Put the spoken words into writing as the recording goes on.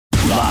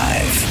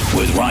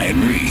with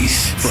Ryan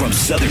Reese from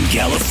Southern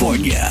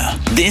California.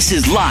 This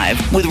is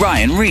Live with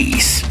Ryan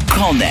Reese.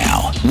 Call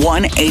now,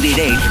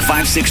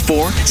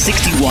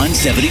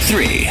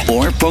 1-888-564-6173.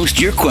 Or post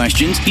your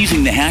questions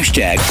using the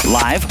hashtag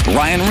Live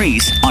Ryan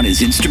Reese on his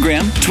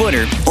Instagram,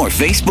 Twitter, or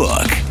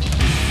Facebook.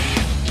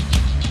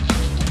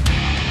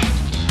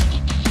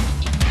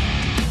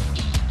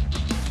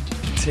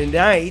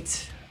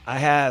 Tonight, I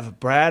have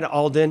Brad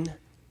Alden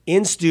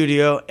in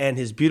studio and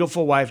his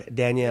beautiful wife,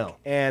 Danielle.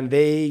 And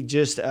they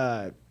just,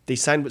 they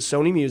signed with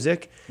Sony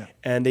Music,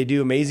 and they do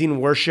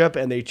amazing worship,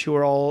 and they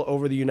tour all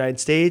over the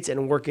United States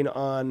and working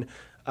on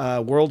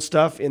world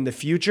stuff in the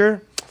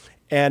future.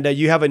 And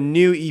you have a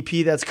new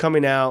EP that's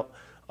coming out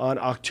on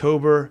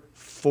October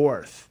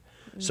 4th.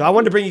 So I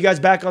wanted to bring you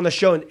guys back on the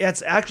show, and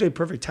it's actually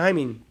perfect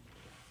timing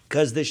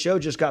because the show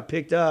just got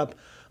picked up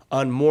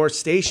on more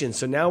stations.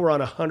 So now we're on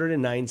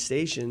 109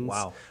 stations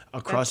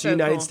across the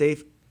United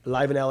States,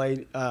 live in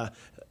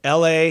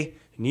LA,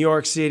 New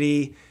York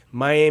City,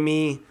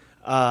 Miami.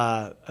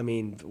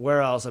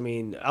 Where else?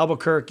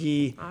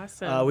 Albuquerque.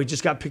 Awesome. We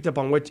just got picked up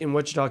in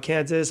Wichita,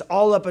 Kansas,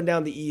 all up and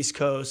down the East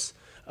Coast,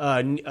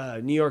 New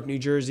York, New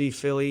Jersey,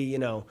 Philly,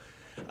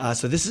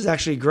 So this is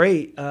actually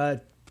great.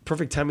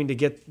 Perfect timing to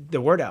get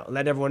the word out and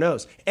let everyone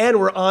knows.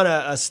 And we're on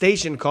a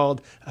station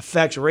called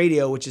Effects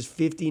Radio, which is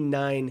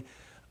 59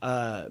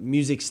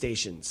 music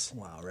stations.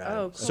 Wow, right.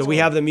 Oh, cool. So we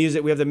have the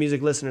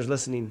music listeners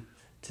listening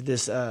to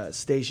this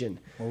station.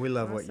 Well, we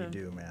love what you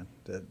do, man.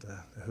 The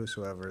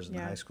whosoever's and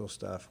the high school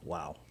stuff.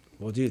 Wow.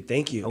 Well, dude,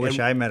 thank you. I wish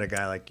I met a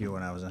guy like you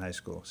when I was in high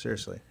school.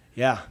 Seriously.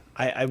 Yeah,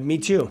 me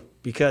too.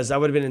 Because I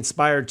would have been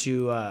inspired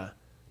to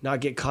not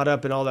get caught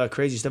up in all the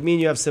crazy stuff. Me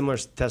and you have similar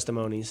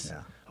testimonies.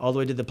 Yeah. All the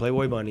way to the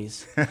Playboy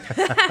bunnies.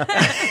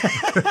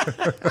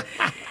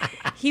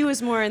 He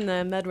was more in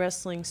the med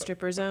wrestling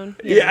stripper zone.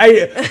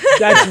 Yeah,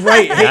 that's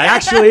right. Hey,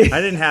 actually,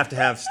 I didn't have to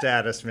have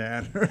status,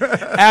 man. He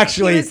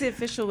actually, was the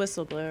official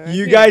whistleblower. Right?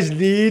 you guys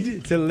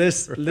need to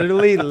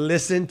literally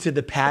listen to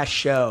the past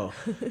show.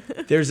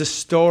 There's a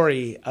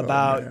story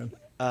about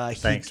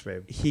Thanks,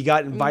 babe. He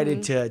got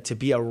invited to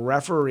be a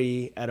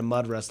referee at a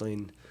mud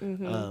wrestling.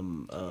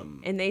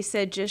 And they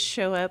said just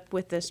show up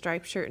with a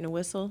striped shirt and a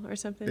whistle or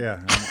something.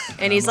 Yeah.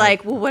 And he's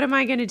like, well, what am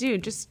I going to do?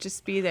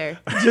 Just be there.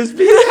 Just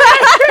be there.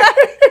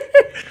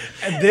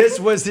 And this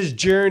was his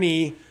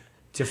journey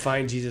to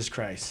find Jesus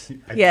Christ.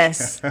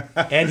 Yes.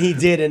 And he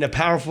did in a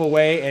powerful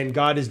way. And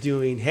God is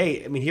doing,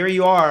 here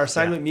you are,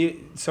 signed with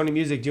Sony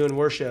Music doing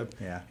worship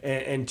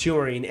and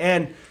touring.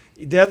 And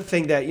the other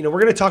thing that, we're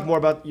going to talk more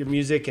about your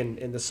music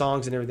and the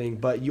songs and everything,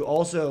 but you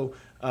also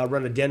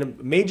run a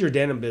major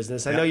denim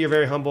business. I know you're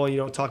very humble and you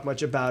don't talk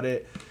much about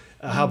it,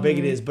 how big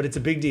it is, but it's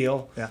a big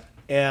deal. Yeah.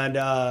 And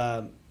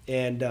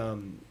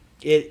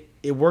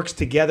it works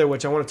together,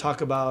 which I want to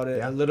talk about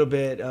a little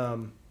bit.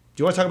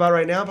 Do you want to talk about it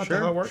right now about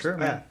how it works? Sure,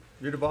 man.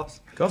 You're the boss.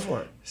 Go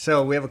for it.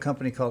 So we have a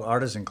company called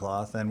Artisan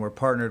Cloth, and we're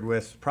partnered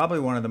with probably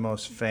one of the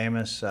most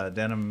famous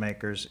denim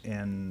makers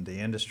in the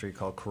industry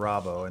called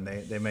Karabo, and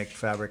they make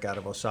fabric out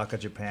of Osaka,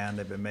 Japan.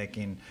 They've been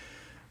making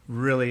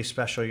really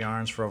special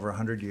yarns for over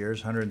 100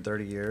 years,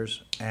 130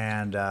 years,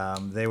 and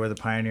they were the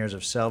pioneers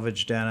of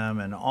selvage denim,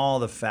 and all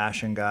the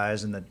fashion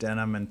guys and the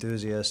denim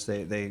enthusiasts,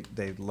 they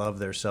love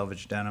their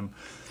selvage denim.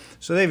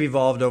 So they've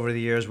evolved over the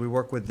years. We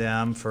work with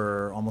them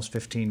for almost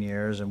 15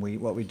 years, and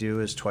what we do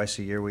is twice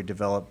a year we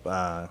develop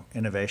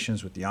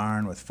innovations with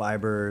yarn, with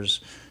fibers,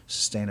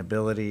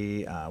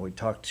 sustainability. We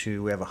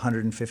have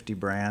 150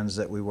 brands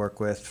that we work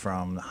with,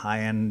 from the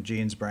high-end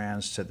jeans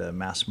brands to the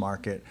mass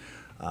market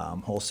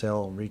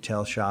wholesale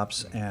retail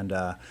shops, and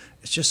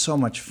it's just so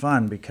much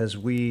fun because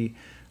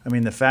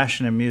the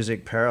fashion and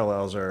music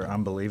parallels are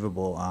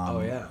unbelievable.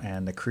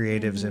 And the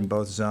creatives in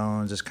both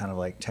zones is kind of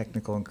like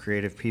technical and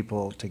creative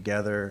people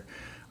together.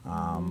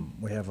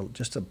 We have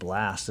just a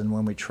blast. And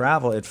when we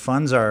travel, it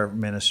funds our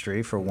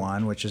ministry, for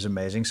one, which is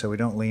amazing. So we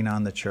don't lean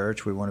on the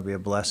church. We want to be a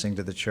blessing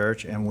to the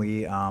church. And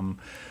we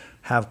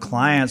have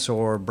clients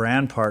or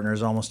brand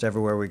partners almost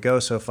everywhere we go.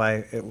 So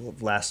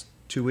last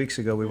 2 weeks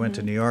ago, we went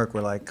to New York.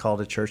 We're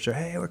called a church. They're,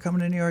 hey, we're coming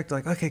to New York. They're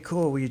like, okay,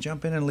 cool. Will you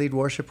jump in and lead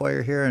worship while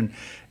you're here? And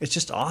it's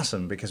just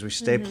awesome because we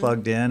stay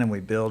plugged in and we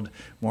build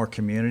more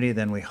community.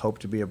 Then we hope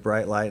to be a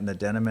bright light in the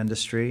denim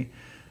industry.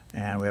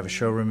 And we have a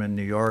showroom in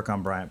New York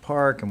on Bryant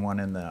Park and one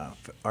in the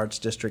Arts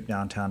District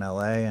downtown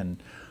LA.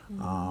 And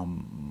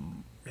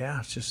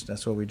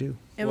that's what we do.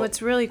 And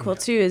what's really cool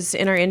too is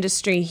in our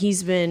industry,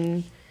 he's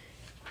been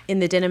in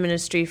the denim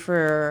industry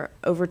for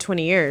over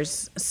 20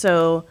 years.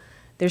 So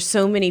there's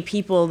so many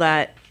people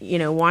that,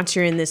 once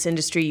you're in this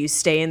industry, you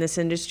stay in this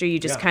industry. You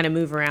just kind of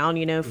move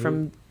around,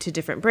 from to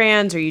different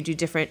brands, or you do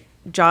different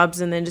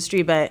jobs in the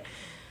industry. But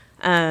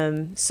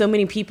so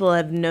many people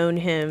have known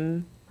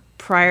him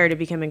prior to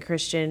becoming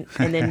Christian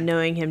and then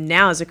knowing him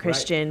now as a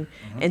Christian.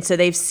 Right. And so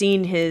they've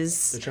seen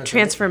his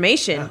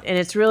transformation. And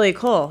it's really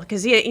cool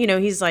because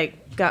he's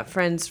got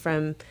friends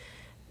from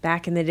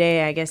back in the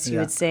day, I guess you Yeah.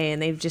 would say,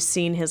 and they've just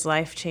seen his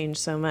life change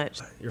so much.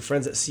 Your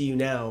friends that see you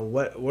now,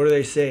 what do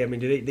they say? I mean,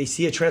 do they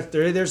see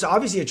there's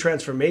obviously a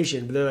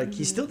transformation, but they're like,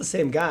 he's still the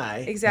same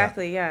guy.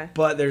 Exactly, yeah.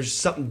 But there's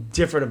something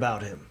different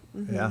about him.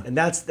 Yeah. And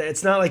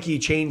it's not like you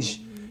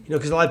change,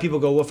 because a lot of people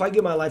go, well, if I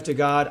give my life to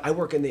God, I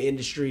work in the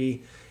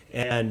industry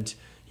and,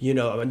 do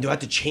I have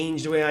to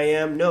change the way I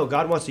am? No,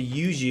 God wants to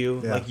use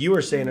you. Yeah. Like you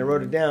were saying, I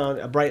wrote it down,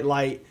 a bright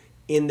light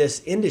in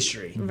this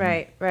industry.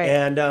 Right.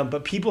 And,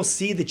 but people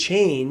see the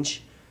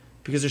change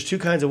because there's two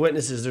kinds of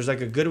witnesses. There's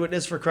like a good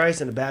witness for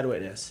Christ and a bad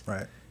witness.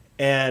 Right.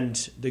 And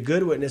the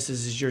good witness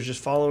is you're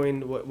just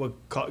following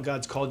what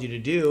God's called you to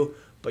do,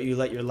 but you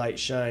let your light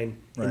shine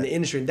in the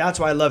industry. And that's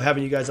why I love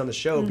having you guys on the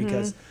show,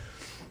 because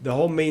the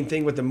whole main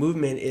thing with the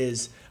movement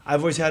is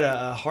I've always had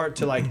a heart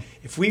to like,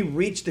 if we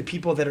reach the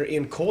people that are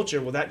in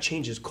culture, well, that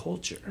changes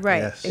culture.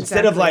 Right. Yes.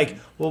 Instead of like,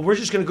 well, we're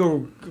just going to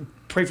go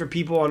pray for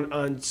people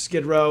on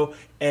Skid Row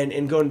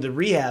and go into the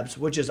rehabs,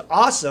 which is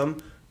awesome.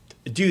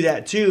 Do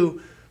that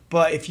too.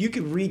 But if you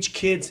could reach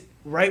kids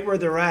right where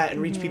they're at and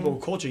reach people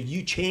in culture,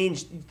 you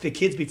change the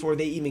kids before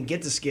they even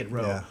get to Skid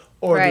Row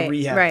or the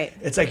rehab. Right.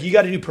 It's like you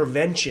got to do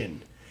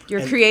prevention.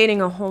 You're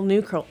creating a whole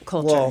new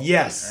culture. Well,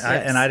 yes.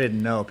 And I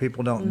didn't know.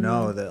 People don't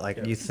know that.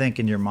 Like you think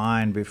in your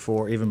mind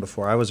even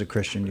before I was a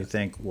Christian, you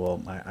think,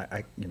 well,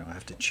 I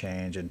have to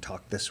change and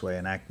talk this way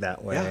and act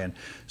that way. Yeah. And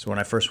so when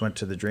I first went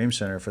to the Dream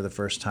Center for the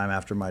first time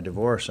after my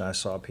divorce, I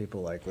saw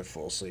people like with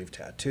full sleeve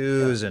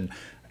tattoos and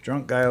a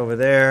drunk guy over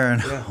there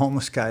and a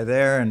homeless guy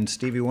there and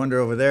Stevie Wonder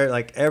over there,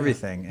 like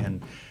everything.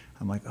 And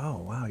I'm like, oh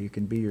wow, you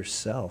can be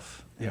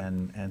yourself.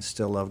 And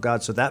still love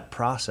God. So that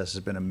process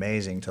has been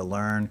amazing to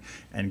learn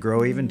and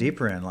grow even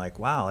deeper in. Like,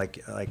 wow,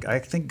 like I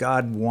think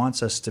God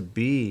wants us to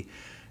be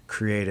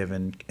creative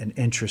and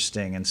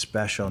interesting and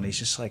special. And he's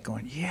just like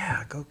going,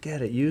 yeah, go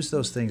get it. Use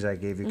those things I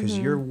gave you because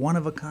you're one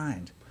of a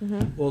kind.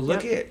 Well,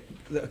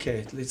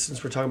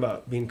 since we're talking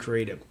about being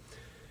creative,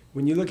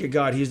 when you look at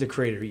God, he's the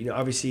creator.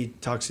 Obviously he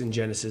talks in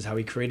Genesis how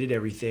he created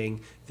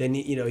everything. Then,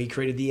 he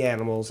created the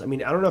animals. I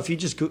mean, I don't know if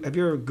have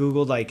you ever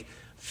Googled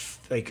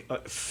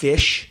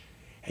fish?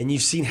 And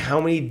you've seen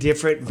how many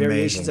different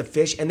variations of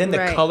fish, and then the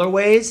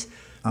colorways,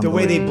 the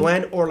way they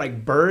blend, or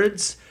like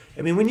birds.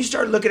 I mean, when you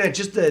start looking at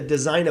just the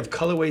design of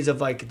colorways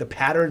of like the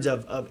patterns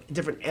of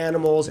different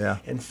animals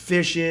and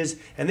fishes,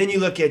 and then you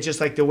look at just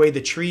like the way the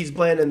trees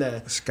blend and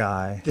the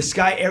sky,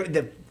 sky,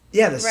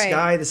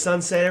 the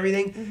sunset,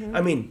 everything.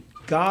 I mean,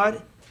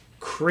 God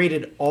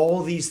created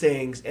all these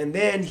things, and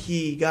then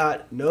he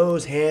got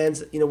nose,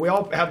 hands. We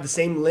all have the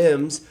same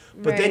limbs,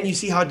 but then you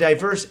see how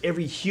diverse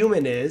every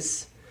human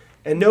is.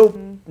 And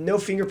no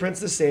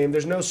fingerprints the same.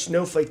 There's no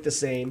snowflake the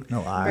same.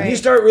 No eye. When you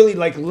start really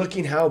like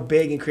looking how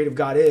big and creative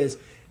God is,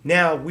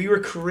 now we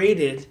were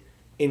created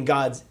in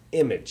God's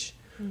image.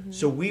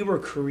 So we were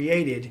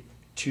created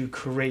to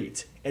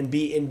create and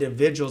be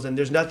individuals, and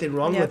there's nothing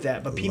wrong with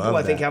that. But people,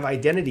 I think, have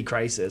identity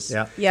crisis.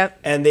 Yeah. Yep.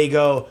 And they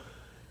go,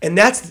 and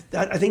I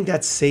think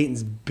that's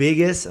Satan's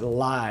biggest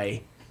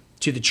lie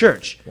to the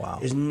church. Wow.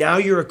 Is now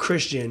you're a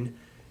Christian.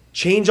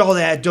 Change all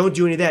that. Don't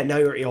do any of that. Now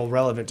you're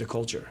irrelevant to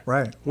culture.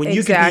 Right. When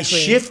you could be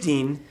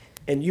shifting,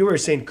 and you were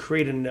saying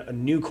create a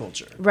new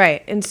culture.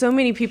 Right. And so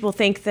many people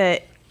think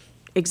that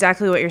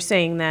exactly what you're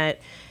saying,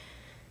 that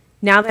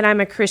now that I'm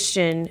a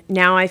Christian,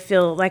 now I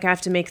feel like I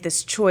have to make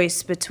this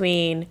choice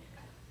between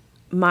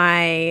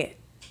my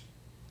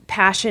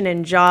passion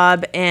and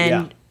job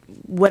and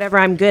whatever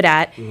I'm good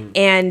at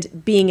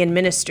and being in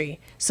ministry.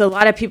 So a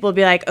lot of people will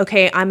be like,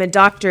 okay, I'm a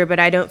doctor, but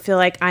I don't feel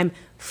like I'm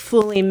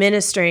fully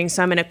ministering,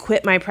 so I'm going to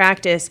quit my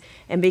practice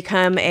and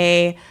become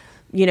a,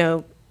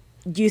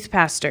 youth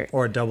pastor.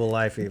 Or a double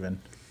life even.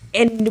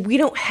 And we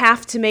don't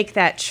have to make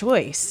that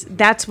choice.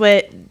 That's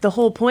what the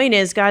whole point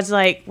is. God's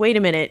like, wait a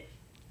minute,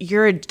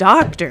 you're a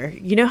doctor.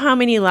 You know how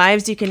many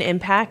lives you can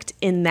impact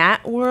in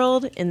that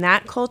world, in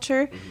that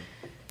culture?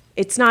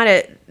 There's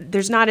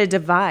not a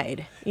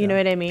divide. You know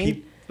what I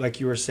mean? Like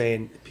you were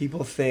saying,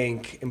 people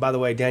think, and by the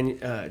way,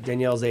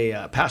 Danielle's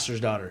a pastor's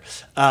daughter.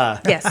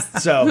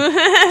 Yes. So,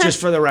 just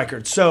for the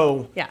record.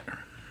 So, Yeah.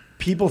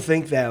 people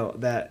think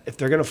that if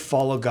they're going to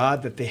follow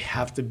God, that they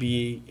have to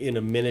be in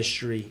a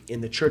ministry in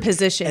the church.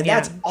 Position, and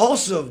yeah. that's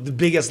also the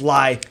biggest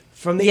lie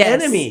from the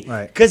Yes. enemy.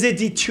 Right. Because it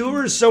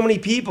detours so many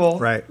people.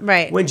 Right.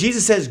 Right. When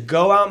Jesus says,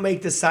 go out and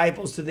make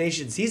disciples to the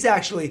nations,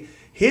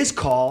 his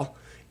call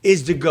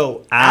is to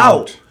go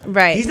out.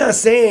 Right. He's not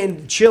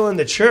saying chill in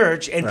the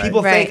church, and Right.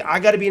 people Right. think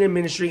I got to be in a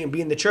ministry and be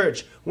in the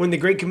church, when the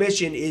Great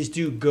Commission is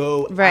to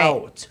go Right.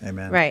 out.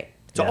 Amen. Right.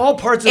 To all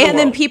parts of the And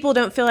world. then people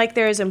don't feel like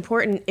they're as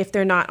important if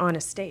they're not on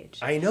a stage.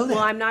 I know that.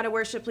 Well, I'm not a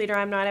worship leader.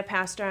 I'm not a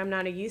pastor. I'm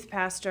not a youth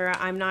pastor.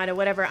 I'm not a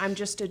whatever. I'm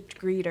just a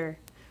greeter.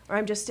 Or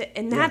I'm just a,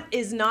 and that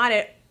is not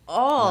at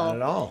all, Not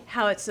at all.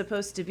 how it's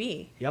supposed to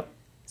be. Yep.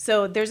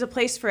 So there's a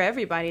place for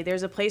everybody.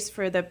 There's a place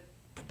for the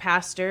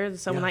pastor,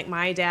 someone Yeah. like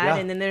my dad, Yeah.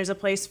 and then there's a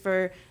place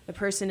for the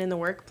person in the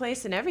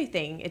workplace and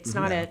everything. It's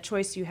not a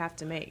choice you have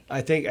to make.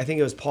 I think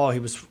it was Paul. He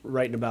was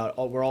writing about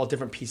we're all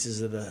different pieces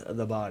of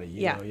the body.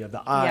 You know, you have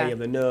the eye, Yeah. you have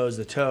the nose,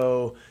 the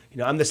toe. You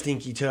know, I'm the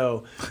stinky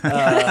toe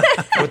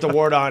with the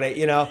wart on it.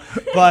 You know,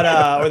 but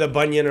or the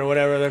bunion or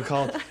whatever they're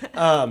called.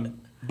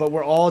 But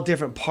we're all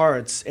different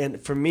parts. And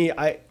for me,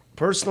 I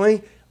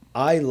personally,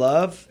 I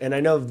love, and I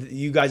know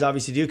you guys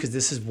obviously do because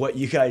this is what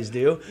you guys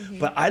do.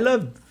 But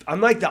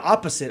I'm like the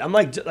opposite. I'm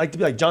like to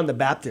be like John the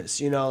Baptist.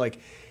 You know, like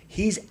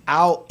he's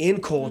out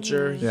in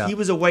culture. Yeah. He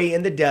was away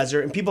in the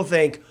desert, and people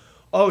think,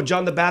 oh,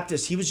 John the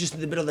Baptist, he was just in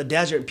the middle of the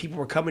desert, and people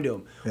were coming to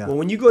him. Yeah. Well,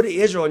 when you go to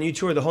Israel and you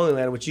tour the Holy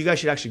Land, which you guys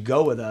should actually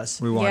go with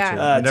us. We want Yeah.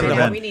 to. Uh, We've never to the-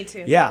 been. We need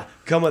to. Yeah,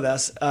 come with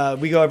us.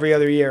 We go every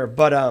other year.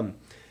 But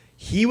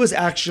he was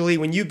actually,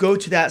 when you go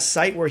to that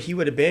site where he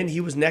would have been, he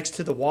was next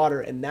to the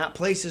water. And that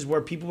place is where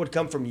people would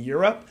come from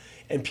Europe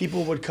and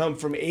people would come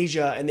from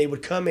Asia, and they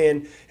would come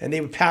in and they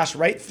would pass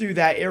right through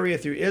that area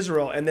through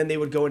Israel, and then they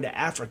would go into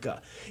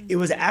Africa. It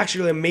was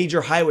actually a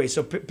major highway.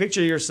 So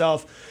picture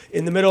yourself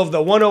in the middle of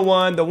the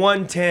 101, the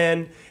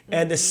 110,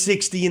 and the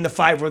 60 and the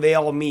 5 where they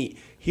all meet.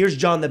 Here's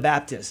John the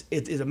Baptist.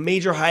 It is a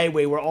major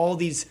highway where all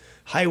these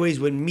highways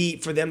would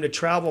meet for them to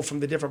travel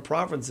from the different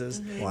provinces.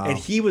 Wow. And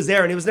he was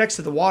there, and it was next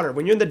to the water.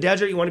 When you're in the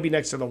desert, you want to be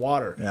next to the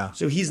water. Yeah.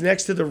 So he's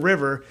next to the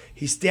river.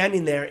 He's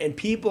standing there, and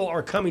people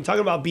are coming,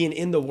 talking about being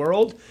in the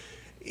world.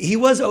 He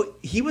was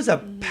a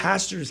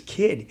pastor's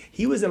kid.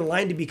 He was in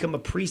line to become a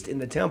priest in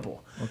the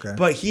temple. Okay.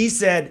 But he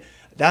said,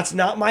 that's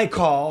not my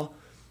call.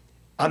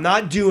 I'm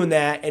not doing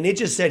that. And it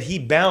just said he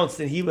bounced,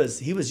 and he was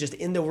just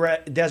in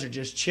the desert,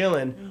 just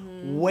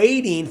chilling,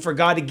 waiting for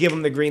God to give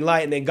him the green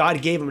light. And then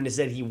God gave him, and it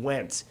said he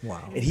went.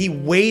 Wow. And he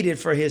waited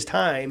for his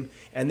time,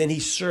 and then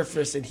he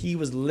surfaced, and he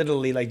was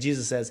literally, like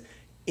Jesus says,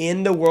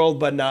 in the world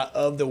but not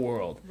of the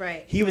world.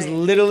 Right, He was right.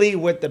 literally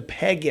with the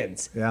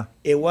pagans. Yeah.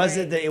 It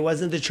wasn't Right. it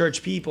wasn't the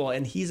church people,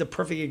 and he's a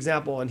perfect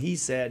example. And he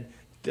said,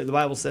 the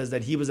Bible says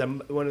that he was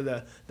one of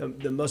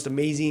the most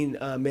amazing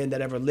men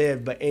that ever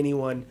lived. But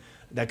anyone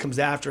that comes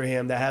after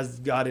him that has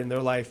God in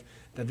their life,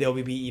 that they'll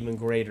be even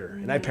greater.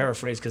 And I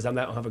paraphrase because I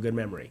don't have a good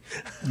memory.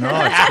 No,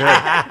 it's good.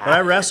 But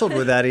I wrestled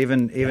with that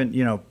even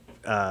you know,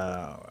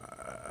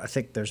 I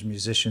think there's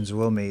musicians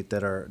we'll meet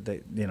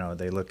that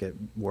they look at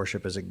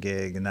worship as a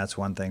gig, and that's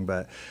one thing.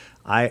 But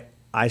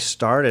I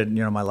started,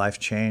 you know, my life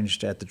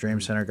changed at the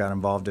Dream Center, got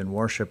involved in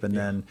worship, and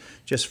then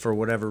just for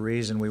whatever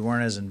reason, we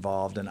weren't as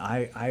involved. And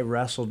I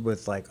wrestled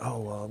with like, oh,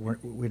 well,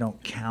 we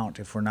don't count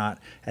if we're not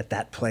at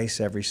that place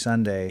every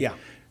Sunday. Yeah.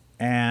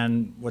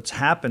 And what's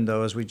happened,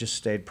 though, is we just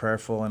stayed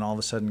prayerful, and all of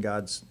a sudden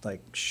God's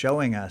like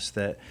showing us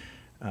that,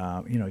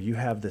 you know, you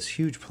have this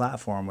huge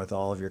platform with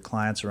all of your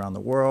clients around the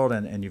world,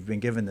 and you've been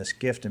given this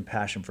gift and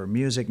passion for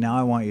music. Now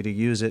I want you to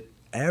use it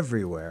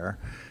everywhere.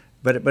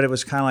 But it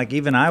was kind of like,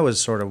 even I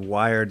was sort of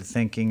wired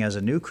thinking as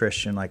a new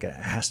Christian, like it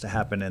has to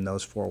happen in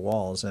those four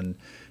walls, and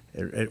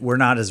we're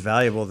not as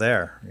valuable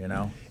there, you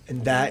know.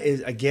 And that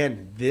is,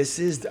 again, this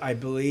is, I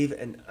believe,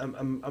 and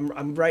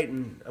I'm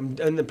writing, I'm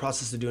in the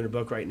process of doing a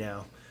book right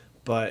now,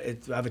 but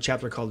I have a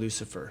chapter called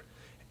Lucifer,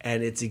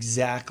 and it's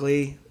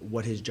exactly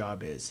what his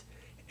job is,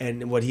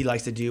 and what he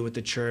likes to do with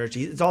the church.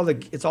 It's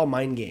all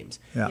mind games.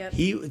 Yeah. Yep.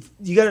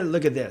 You got to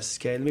look at this,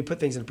 okay? Let me put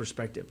things in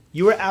perspective.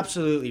 You are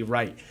absolutely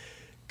right.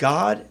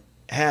 God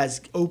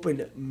has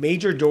opened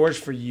major doors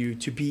for you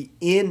to be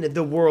in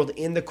the world,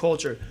 in the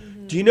culture.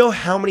 Mm-hmm. Do you know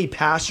how many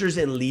pastors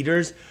and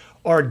leaders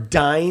are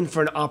dying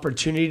for an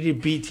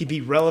opportunity to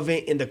be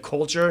relevant in the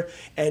culture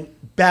and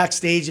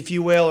backstage, if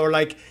you will, or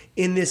like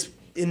in this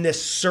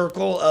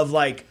circle of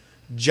like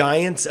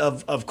giants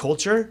of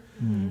culture?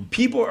 Mm-hmm.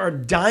 People are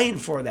dying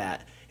for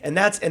that. And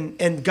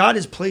and God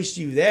has placed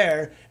you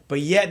there, but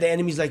yet the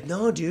enemy's like,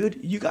 no, dude,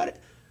 you got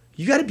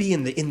to be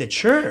in the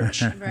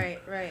church. Right.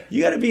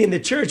 You got to be in the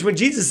church. When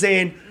Jesus is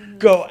saying,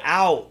 go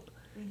out.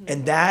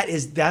 And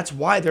that's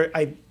why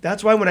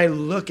when I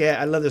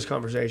love this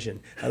conversation.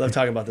 I love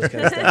talking about this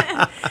kind of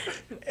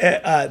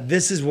stuff.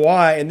 This is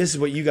why, and this is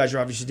what you guys are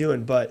obviously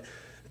doing, but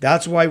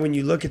that's why when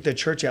you look at the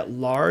church at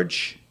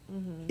large,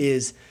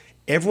 is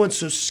everyone's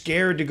so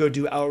scared to go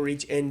do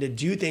outreach and to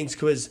do things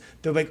because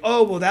they're like,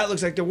 oh, well, that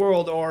looks like the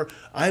world, or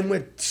I'm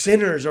with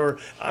sinners, or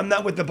I'm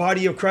not with the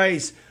body of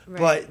Christ.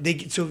 Right.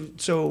 But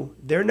so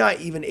they're not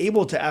even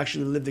able to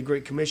actually live the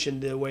Great Commission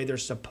the way they're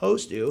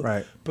supposed to,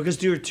 Right. because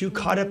they're too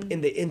caught up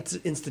in the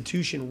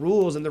institution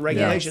rules and the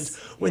regulations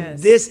when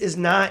Yes. this is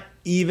not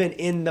even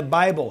in the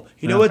Bible.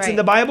 You know what's in Right.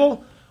 the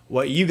Bible?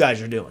 What you guys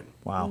are doing.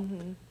 Wow.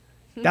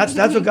 That's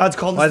what God's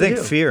called us Well, I to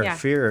think do. Yeah.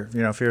 fear,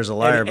 you know, fear is a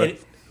liar, And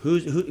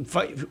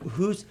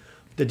who's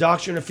the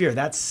doctrine of fear?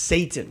 That's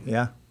Satan.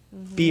 yeah,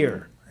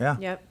 Fear. yeah,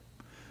 Yep.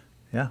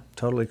 yeah,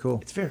 totally cool.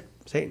 It's fear.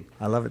 Satan.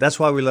 I love it. That's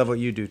why we love what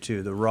you do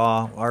too. The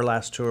raw. Our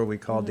last tour we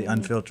called the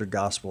Unfiltered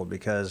Gospel,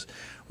 because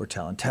we're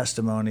telling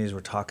testimonies. We're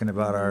talking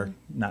about our,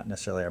 not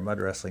necessarily our mud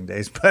wrestling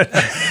days, but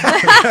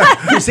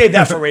You save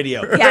that for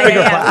radio. Yeah. We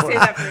say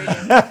that for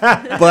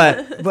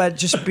radio. but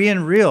just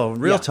being real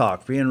Yeah.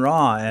 talk, being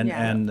raw, and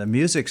Yeah. and the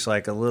music's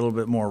like a little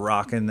bit more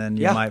rocking than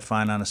you Yeah. might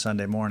find on a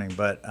Sunday morning.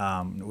 But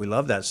we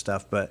love that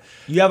stuff. But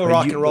You have a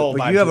rock and roll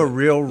but vibe you have to a it.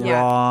 real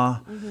Yeah.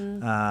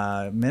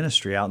 raw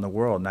ministry out in the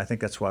world, and I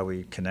think that's why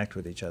we connect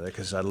with each other,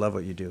 because I love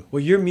what you do.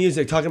 Well, your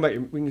music, talking about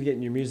we can get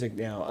in your music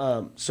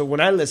now. So when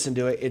I listen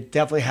to it, it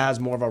definitely has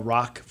more of a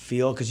rock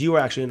feel, because you were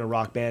actually in a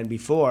rock band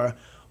before,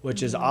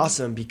 which is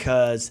awesome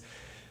because,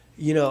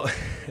 you know,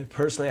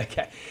 personally,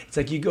 it's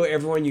like you go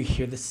everywhere and you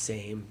hear the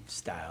same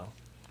style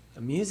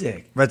of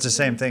music. But it's the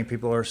same thing.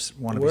 People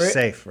want to be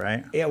safe,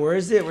 right? Yeah,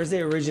 where's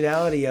the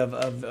originality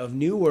of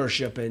new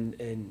worship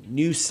and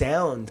new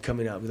sound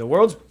coming up? The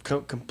world's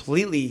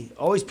completely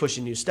always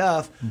pushing new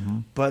stuff,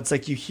 but it's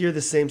like you hear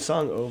the same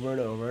song over and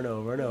over and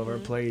over and over,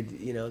 played,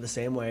 you know, the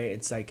same way.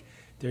 It's like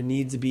there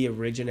needs to be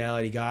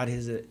originality. God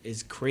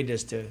has created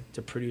us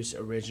to produce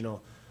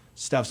original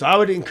stuff. So I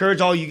would encourage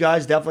all you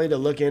guys definitely to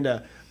look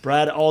into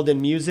Brad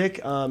Alden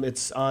Music.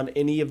 It's on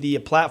any of the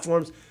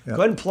platforms. Yep.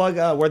 Go ahead and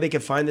plug where they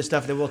can find this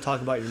stuff, then we'll talk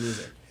about your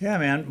music. Yeah,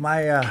 man.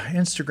 My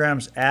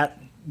Instagram's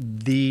at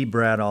the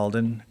Brad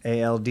Alden,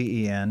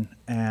 ALDEN,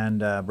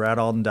 and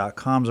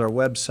bradalden.com is our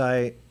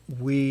website.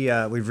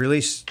 We've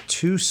released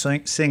 2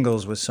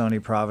 singles with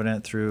Sony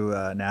Provident through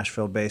a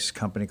Nashville-based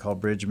company called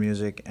Bridge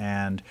Music,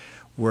 and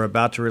we're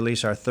about to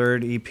release our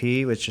 3rd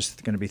EP, which is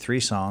going to be 3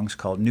 songs,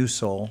 called New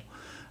Soul.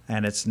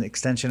 And it's an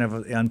extension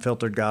of the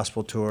Unfiltered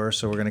Gospel Tour,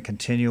 so we're going to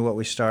continue what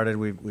we started.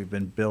 We've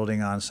been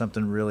building on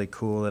something really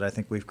cool that I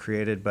think we've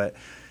created. But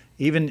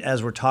even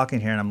as we're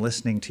talking here and I'm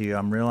listening to you,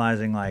 I'm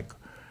realizing like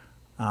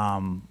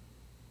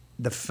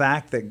the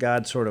fact that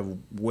God sort of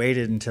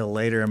waited until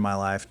later in my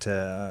life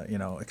to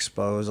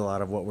expose a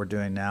lot of what we're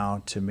doing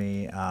now to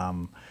me,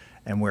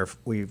 and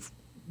we've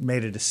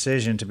made a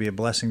decision to be a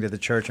blessing to the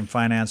church and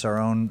finance our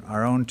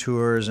own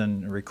tours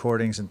and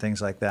recordings and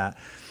things like that.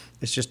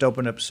 It's just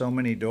opened up so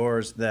many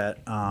doors that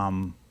I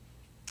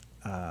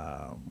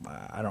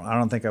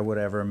don't think I would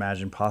ever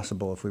imagine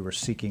possible if we were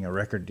seeking a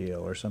record deal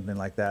or something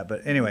like that.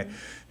 But anyway,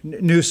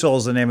 New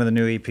Soul's the name of the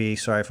new EP.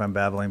 Sorry if I'm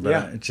babbling,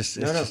 but it's just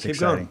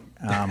exciting.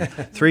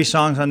 3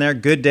 songs on there.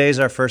 Good Day's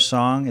our first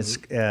song. It's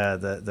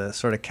the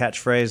sort of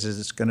catchphrase is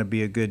it's going to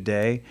be a good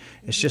day.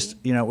 It's just,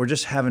 we're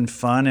just having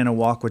fun in a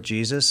walk with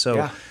Jesus.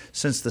 So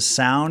since the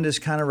sound is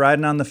kind of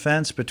riding on the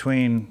fence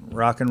between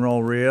rock and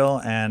roll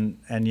real and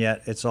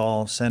yet it's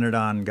all centered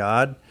on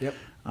God. Yep.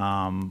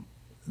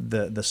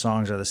 The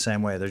songs are the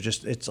same way.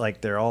 It's like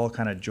they're all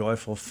kind of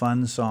joyful,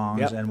 fun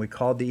songs. And we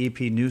called the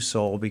EP New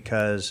Soul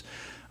because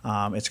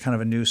it's kind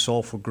of a new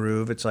soulful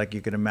groove. It's like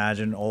you could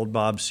imagine old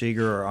Bob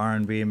Seger or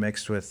R&B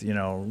mixed with,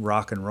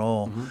 rock and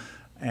roll.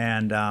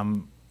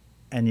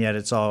 And yet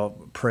it's all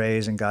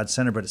praise and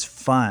God-centered, but it's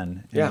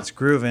fun and it's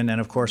grooving.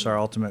 And of course, our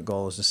ultimate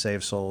goal is to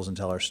save souls and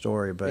tell our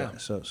story.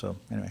 But so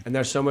anyway. And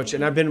there's so much.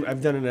 And I've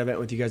done an event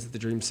with you guys at the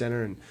Dream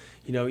Center, and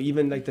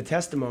even like the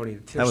testimony.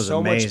 That was so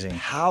amazing.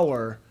 Much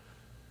power.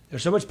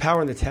 There's so much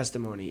power in the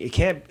testimony. It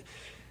can't,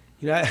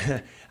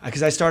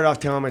 because I started off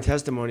telling my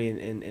testimony,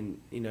 and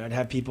I'd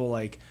have people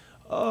like,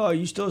 "Oh, are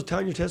you still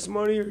telling your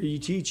testimony, or are you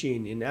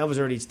teaching?" And I was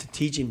already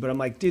teaching, but I'm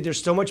like, dude,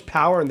 there's so much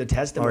power in the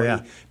testimony.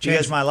 Oh yeah,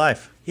 changed my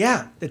life.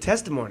 Yeah, the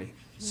testimony.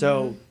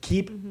 So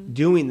keep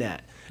doing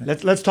that.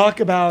 Let's talk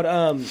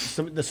about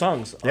some of the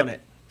songs on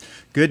it.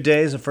 Good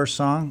Day is the first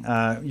song.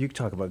 You can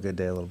talk about Good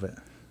Day a little bit.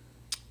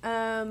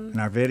 In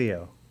our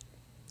video.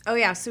 Oh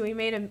yeah, so we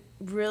made a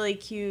really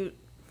cute,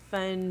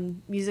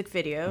 fun music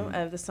video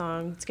of the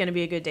song It's Gonna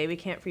Be a Good Day. We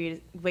can't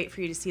wait for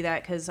you to see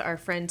that, because our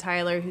friend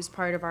Tyler, who's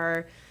part of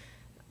our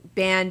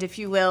band, if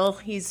you will,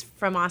 he's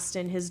from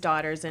Austin, his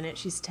daughter's in it,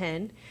 she's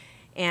 10,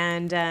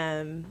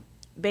 and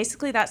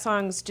basically that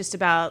song's just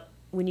about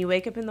when you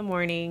wake up in the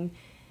morning,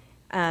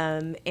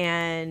 and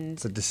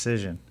it's a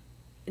decision.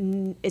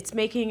 It's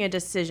making a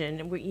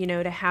decision,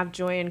 to have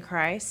joy in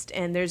Christ.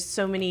 And there's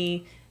so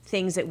many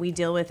things that we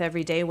deal with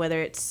every day, whether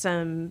it's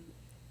some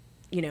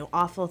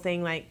awful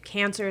thing like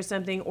cancer or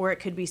something, or it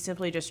could be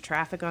simply just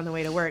traffic on the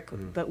way to work.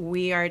 But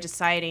we are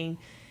deciding,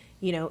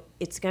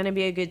 it's going to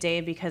be a good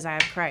day because I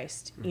have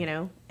Christ,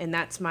 and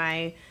that's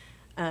my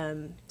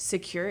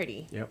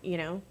security,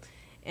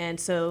 And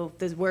so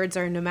the words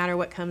are, no matter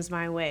what comes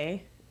my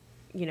way,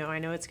 I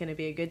know it's going to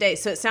be a good day.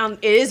 So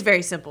it is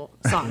very simple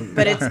song,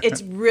 but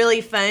it's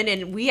really fun.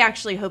 And we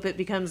actually hope it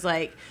becomes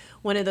like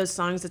one of those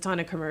songs that's on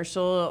a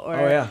commercial,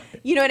 or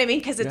you know what I mean?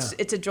 Because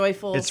it's a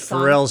joyful It's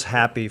song. Pharrell's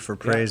Happy for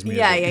praise music.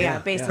 Yeah,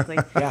 basically.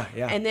 Yeah.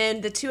 And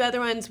then the 2 other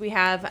ones we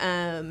have,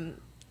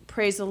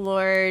 Praise the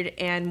Lord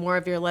and More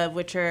of Your Love,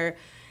 which you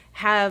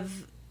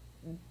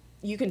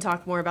can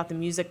talk more about the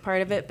music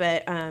part of it,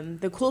 but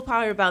the cool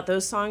part about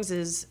those songs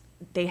is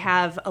they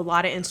have a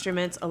lot of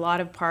instruments, a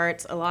lot of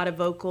parts, a lot of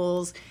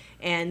vocals.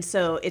 And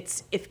so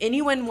if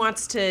anyone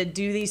wants to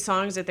do these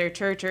songs at their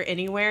church or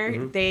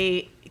anywhere,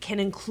 they can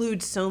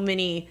include so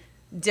many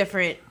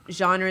different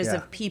genres Yeah.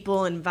 of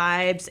people and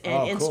vibes and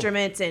cool.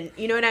 instruments, and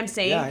you know what I'm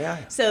saying? Yeah.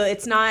 So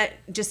it's not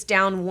just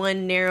down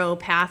one narrow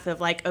path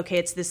of like, okay,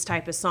 it's this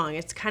type of song.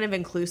 It's kind of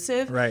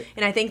inclusive. Right.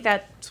 And I think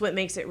that's what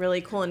makes it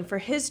really cool. And for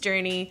his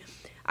journey,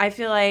 I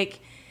feel like,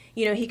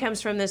 you know, he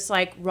comes from this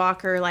like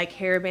rocker, like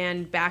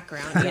hairband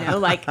background, you know,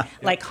 like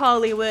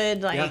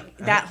Hollywood, like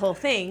that whole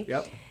thing.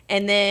 Yep.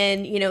 And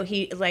then, you know,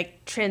 he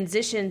like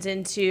transitions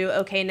into,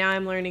 okay, now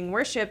I'm learning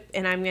worship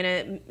and I'm going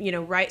to, you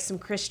know, write some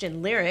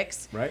Christian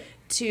lyrics. Right.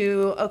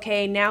 To,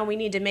 okay, now we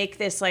need to make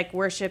this like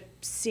worship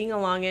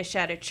sing-along-ish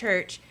at a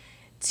church.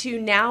 To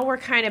now we're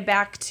kind of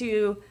back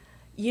to,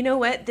 you know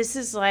what, this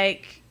is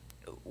like,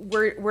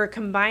 we're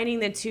combining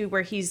the two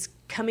where he's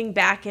coming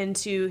back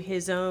into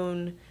his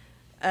own,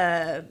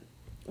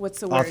 what's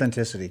the word?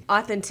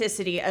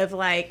 Authenticity of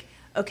like,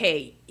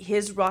 okay,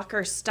 his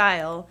rocker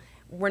style,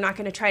 we're not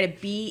going to try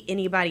to be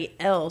anybody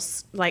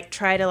else, like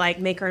try to like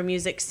make our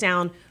music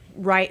sound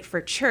right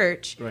for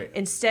church. Right.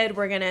 Instead,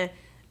 we're going to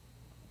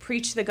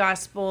preach the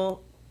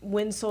gospel,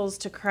 win souls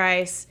to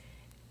Christ,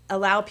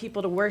 allow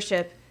people to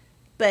worship,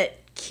 but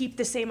keep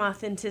the same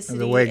authenticity,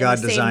 The way God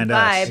and the same designed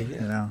vibe. us,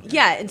 you know.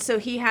 Yeah, and so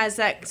he has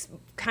that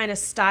kind of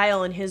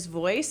style in his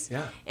voice.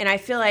 Yeah. And I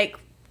feel like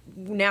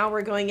now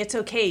we're going, it's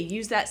okay,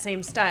 use that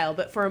same style.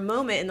 But for a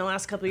moment in the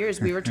last couple of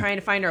years, we were trying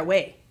to find our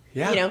way.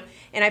 Yeah. You know,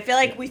 and I feel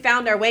like we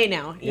found our way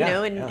now, you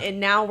know,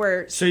 and now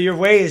we're. So your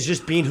way is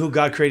just being who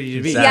God created you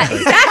to be. Yeah,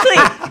 exactly.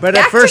 But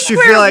Back at first to you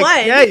square feel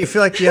like, one. you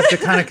feel like you have to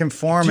kind of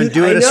conform and Dude,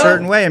 do it I a know.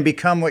 certain way and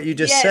become what you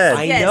just Yes, said.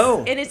 I yes.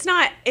 know. And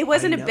it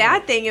wasn't I a know.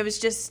 bad thing. It was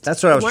just.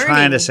 That's what I was trying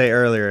to learning. say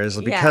earlier is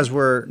because Yeah.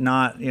 we're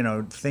not, you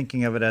know,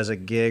 thinking of it as a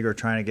gig or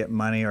trying to get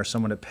money or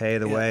someone to pay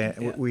the way.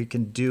 yeah. We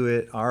can do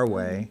it our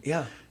way.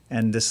 Yeah.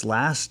 And this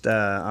last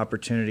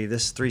opportunity,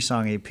 this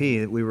 3-song EP,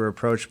 we were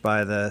approached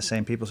by the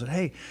same people, said,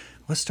 hey,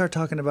 let's start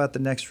talking about the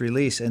next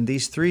release. And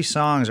these 3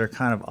 songs are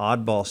kind of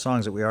oddball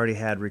songs that we already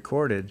had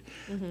recorded.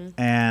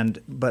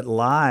 But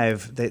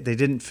live, they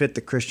didn't fit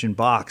the Christian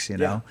box, you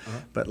know.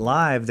 But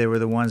live, they were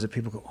the ones that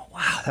people go, oh,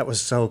 wow, that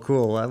was so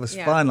cool. That was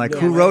Yeah. fun. Like, No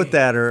who way. wrote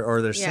that?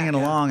 Or they're Yeah. singing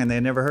Yeah. along and they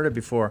never heard it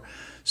before.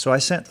 So I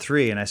sent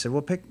 3 and I said,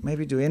 well,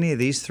 maybe do any of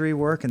these 3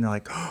 work? And they're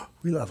like, oh,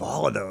 we love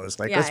all of those.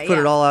 Like, Yeah, let's put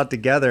it yeah. all out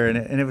together.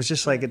 And it was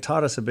just like, it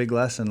taught us a big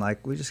lesson.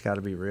 Like, we just got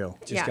to be real.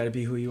 Just Yeah. got to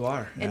be who you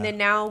are. And then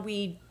now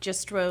we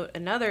just wrote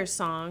another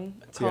song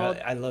Dude, called.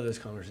 I love this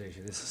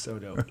conversation. This is so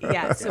dope.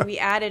 Yeah, so we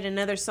added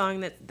another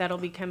song that'll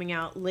be coming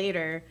out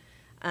later.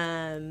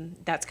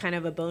 That's kind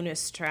of a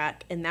bonus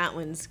track, and that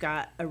one's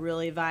got a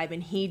really vibe.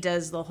 And he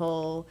does the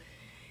whole.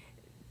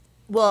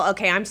 Well,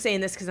 okay, I'm saying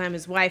this because I'm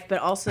his wife, but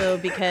also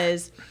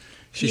because.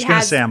 She's going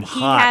to say I'm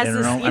hot in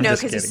her own. You I'm know,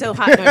 just because he's kidding.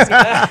 so hot. No,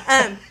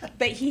 I'm just kidding.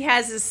 But he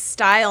has this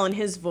style in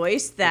his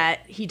voice that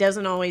he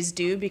doesn't always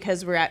do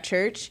because we're at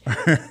church,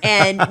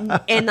 and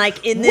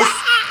like in this,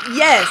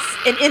 yes,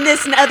 and in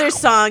this other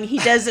song he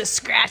does a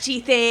scratchy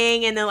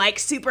thing and the like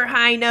super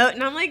high note,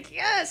 and I'm like,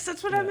 yes,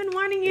 that's what I've been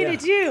wanting you to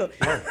do.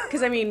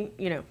 Because I mean,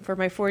 you know, for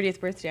my 40th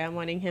birthday, I'm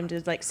wanting him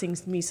to like sing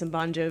me some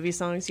Bon Jovi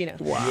songs, you know.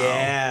 Wow.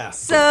 Yeah.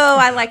 So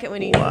I like it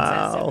when he puts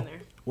that stuff in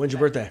there. When's your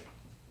birthday?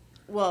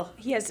 Well,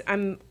 he has.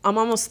 I'm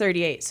almost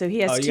 38, so he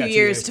has Oh, you 2 got 2 years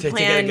years to to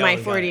plan get my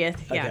going. Got it.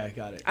 40th. Yeah, Okay,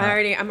 got it.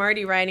 I'm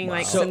already writing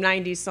like So- some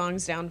 90s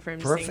songs down for him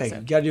to Perfect. sing. You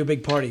So. got to do a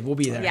big party. We'll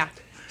be there. Yeah.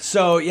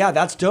 So yeah,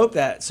 that's dope.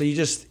 So you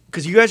just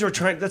because you guys were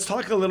trying. Let's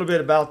talk a little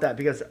bit about that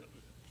because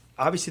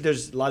obviously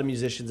there's a lot of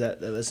musicians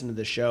that listen to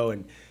the show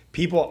and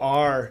people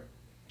are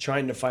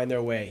trying to find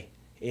their way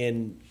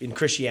in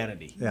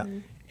Christianity. Yeah.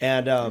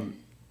 And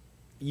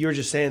you were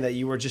just saying that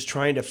you were just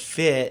trying to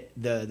fit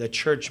the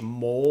church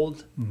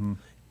mold.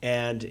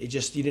 And it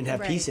just you didn't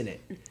have peace in it.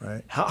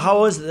 Right.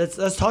 How was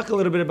let's talk a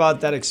little bit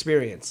about that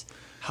experience.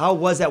 How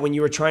was that when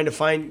you were trying to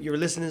find you were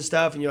listening to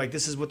stuff and you're like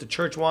this is what the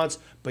church wants,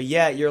 but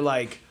yet you're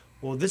like,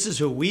 well, this is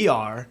who we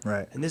are,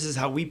 Right. and this is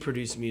how we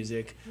produce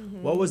music.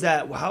 What was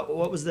that?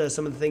 What was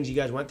some of the things you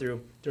guys went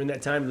through during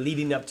that time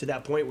leading up to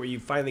that point where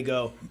you finally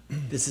go,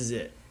 this is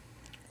it?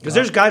 Because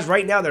there's guys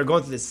right now that are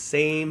going through the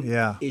same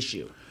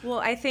issue. Well,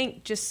 I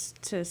think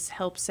just to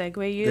help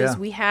segue you, Yeah. is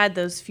we had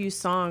those few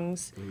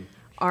songs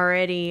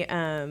already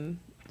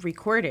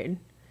recorded,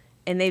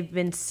 and they've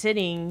been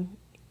sitting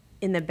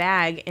in the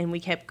bag, and we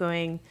kept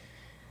going,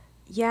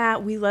 yeah,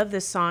 we love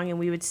this song, and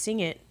we would sing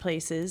it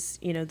places.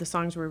 You know, the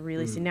songs we're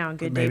releasing now,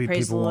 Good Day, maybe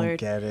Praise the people won't Lord.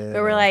 get it,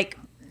 But we're or- like,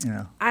 You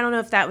know. I don't know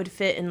if that would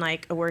fit in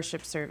like a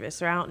worship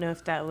service, or I don't know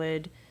if that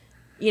would,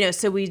 you know,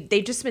 so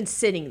they've just been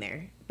sitting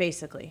there,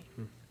 basically.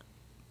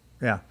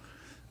 Yeah.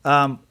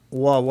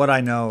 Well, what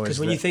I know is Because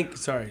when that- you think,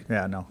 sorry,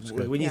 Yeah, no, it's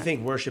good. when you Yeah.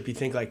 think worship, you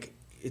think like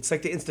it's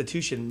like the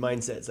institution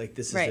mindset. It's like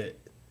this is Right.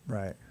 it.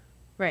 Right.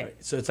 Right.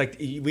 So it's like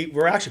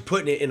we're actually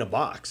putting it in a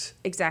box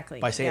Exactly.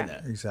 by saying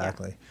Yeah. that.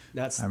 Exactly.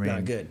 That's I mean,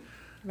 not good.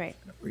 Right.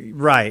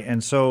 Right.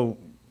 And so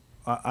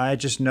I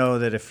just know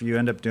that if you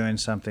end up doing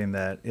something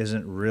that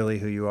isn't really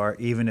who you are,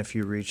 even if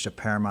you reached a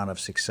paramount of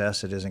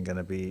success, it isn't going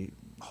to be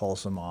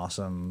wholesome,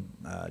 awesome,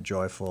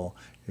 joyful.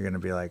 You're going to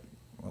be like,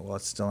 well,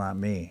 it's still not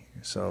me.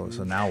 So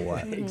now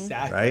what?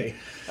 Exactly.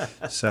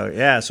 Right. So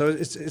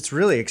it's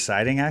really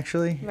exciting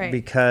actually, Right.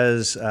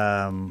 because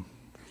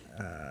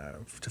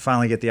to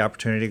finally get the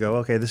opportunity to go,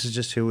 okay, this is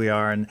just who we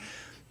are.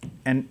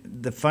 And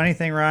the funny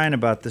thing, Ryan,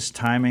 about this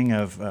timing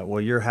of,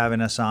 well, you're having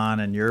us on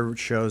and your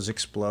show's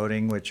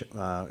exploding, which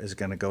is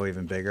going to go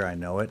even bigger. I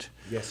know it.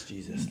 Yes,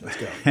 Jesus. Let's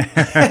go.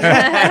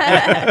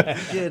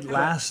 We did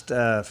last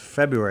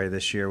February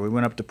this year. We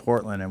went up to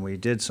Portland and we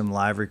did some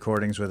live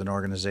recordings with an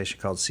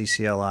organization called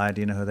CCLI.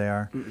 Do you know who they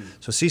are? Mm-mm.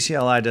 So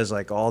CCLI does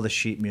like all the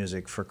sheet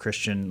music for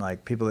Christian,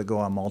 like people that go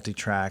on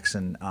multi-tracks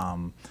and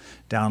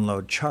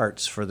download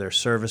charts for their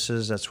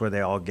services. That's where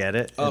they all get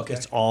it. Okay.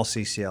 It's all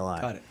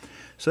CCLI. Got it.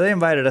 So they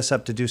invited us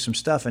up to do some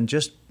stuff, and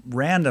just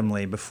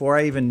randomly, before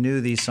I even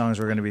knew these songs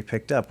were going to be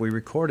picked up, we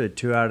recorded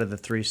 2 out of the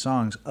 3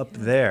 songs up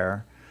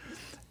there.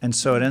 And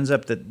so it ends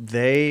up that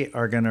they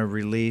are going to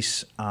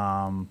release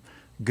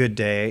Good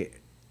Day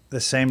the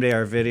same day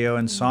our video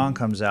and song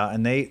comes out,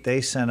 and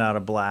they sent out a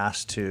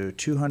blast to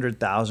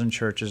 200,000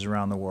 churches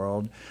around the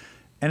world.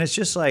 And it's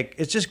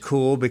just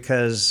cool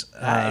because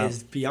That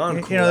is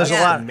beyond cool. You know, there's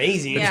That's a lot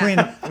amazing.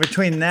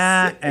 between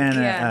that and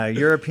Yeah. a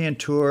European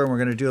tour, and we're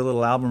going to do a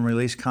little album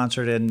release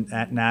concert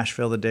at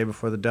Nashville the day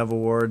before the Dove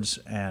Awards,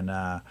 and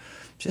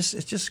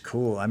it's just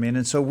cool. I mean,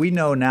 and so we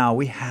know now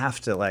we have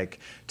to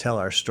like tell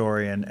our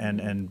story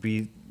and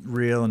be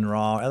real and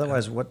raw.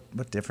 Otherwise,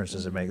 what difference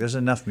does it make? There's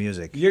enough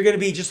music. You're gonna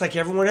be just like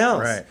everyone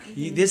else. Right.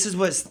 This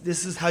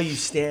is how you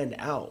stand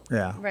out.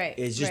 Yeah. Right.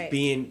 Is just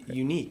being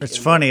unique. It's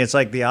funny. It's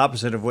like the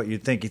opposite of what you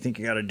think. You think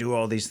you got to do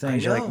all these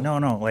things. I You're like, know.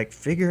 no. Like,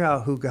 figure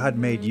out who God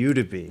made you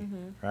to be.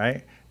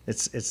 Right.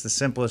 It's the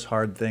simplest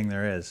hard thing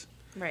there is.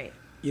 Right.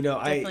 You know,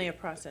 Definitely a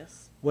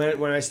process.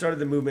 When I started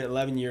the movement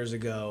 11 years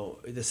ago,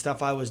 the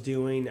stuff I was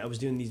doing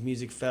these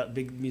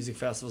big music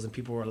festivals, and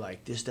people were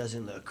like, "This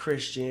doesn't look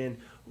Christian.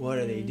 What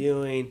are they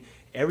doing?"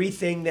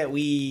 Everything that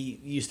we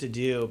used to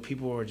do,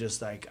 people were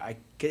just like,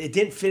 it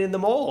didn't fit in the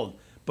mold.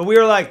 But we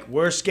were like,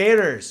 we're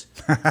skaters.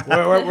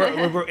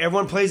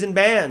 Everyone plays in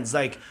bands.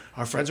 Like,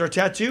 our friends are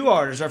tattoo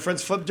artists. Our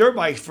friends flip dirt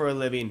bikes for a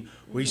living.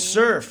 We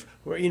surf.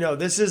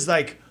 This is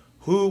like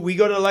who we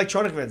go to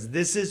electronic events.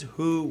 This is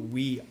who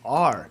we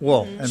are.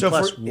 Well, and so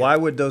plus, why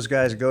would those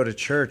guys go to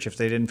church if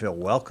they didn't feel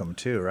welcome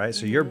too, right?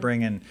 So you're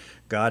bringing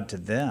God to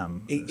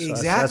them.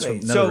 Exactly.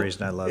 That's another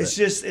reason I love it. It's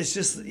just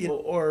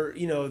or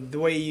the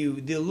way you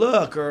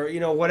look, or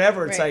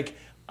whatever. It's like,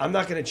 I'm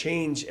not going to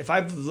change. If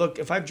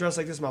I've dressed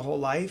like this my whole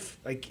life,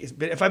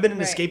 if I've been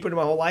into skateboarding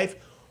my whole life,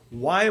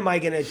 why am I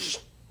going to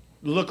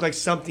look like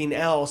something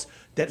else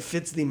that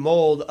fits the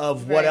mold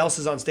of what else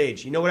is on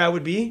stage? You know what I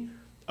would be?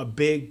 A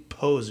big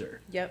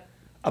poser. Yep.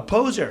 A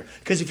poser.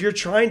 Because if you're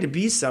trying to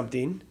be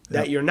something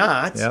that you're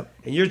not, and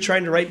you're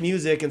trying to write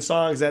music and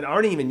songs that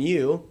aren't even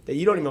you, that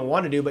you don't even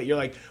want to do, but you're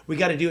like, we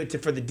got to do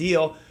it for the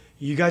deal,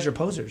 you guys are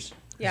posers.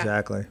 Yeah.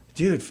 Exactly.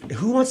 Dude,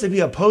 who wants to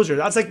be a poser?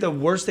 That's like the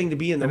worst thing to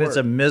be in the world. And it's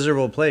a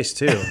miserable place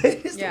too.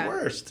 It's the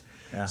worst.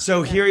 Yeah.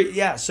 So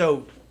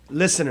so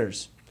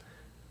listeners,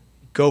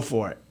 go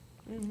for it.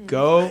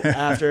 Go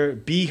after,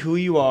 be who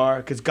you are,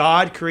 because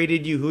God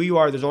created you who you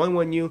are. There's only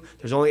one you.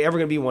 There's only ever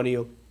going to be one of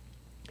you.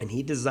 And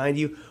he designed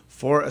you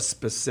for a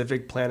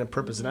specific plan and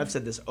purpose. And I've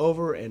said this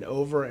over and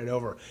over and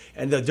over.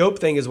 And the dope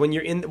thing is when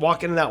you're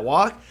walking in that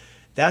walk,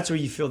 that's where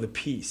you feel the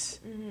peace.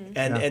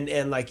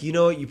 And like,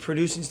 you're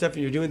producing stuff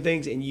and you're doing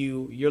things and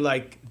you're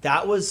like,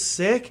 that was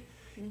sick.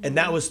 And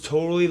that was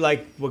totally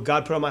like what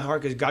God put on my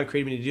heart because God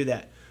created me to do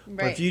that. Right.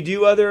 But if you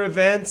do other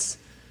events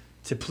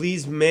to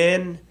please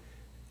men,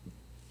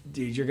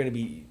 dude, you're going to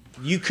be,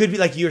 you could be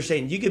like you were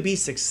saying, you could be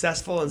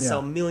successful and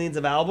sell millions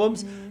of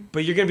albums,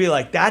 but you're going to be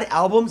like, that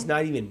album's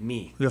not even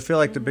me. You'll feel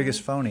like the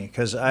biggest phony.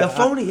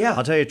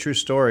 I'll tell you a true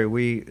story.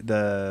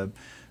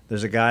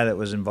 There's a guy that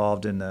was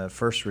involved in the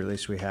first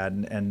release we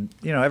had, and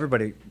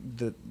everybody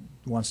that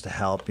wants to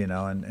help,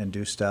 and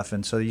do stuff.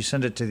 And so you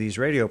send it to these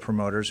radio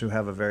promoters who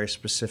have a very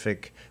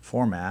specific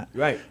format.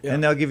 Right. Yeah.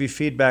 And they'll give you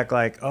feedback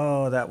like,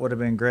 oh, that would have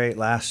been great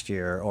last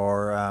year,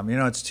 or,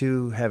 it's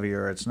too heavy,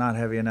 or it's not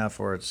heavy enough,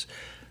 or it's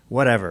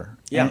whatever.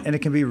 Yeah. And it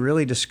can be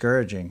really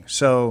discouraging.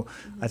 So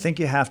I think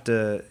you'll have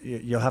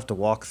to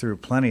walk through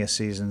plenty of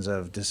seasons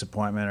of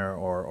disappointment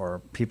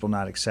or people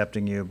not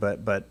accepting you,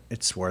 but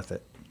it's worth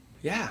it.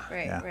 Yeah.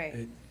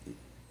 Right.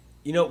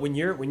 When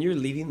you're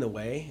leading the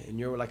way and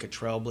you're like a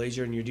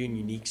trailblazer and you're doing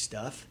unique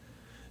stuff,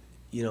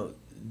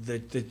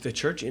 the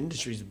church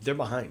industries, they're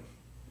behind.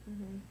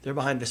 They're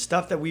behind the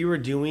stuff that we were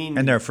doing.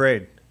 And they're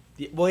afraid.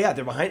 Well, yeah,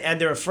 they're behind,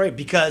 and they're afraid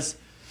because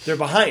they're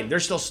behind. They're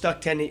still stuck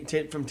 10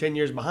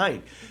 years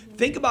behind.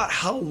 Think about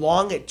how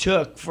long it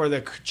took for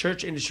the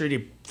church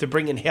industry to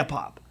bring in hip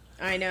hop.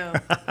 I know.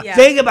 Yeah.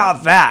 Think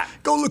about that.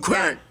 Go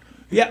Lecrae.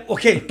 Yeah.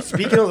 Okay.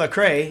 Speaking of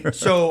Lecrae,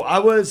 so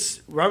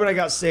right when I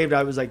got saved,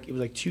 it was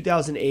like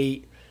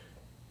 2008.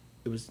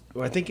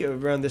 I think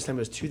around this time it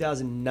was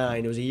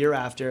 2009. It was a year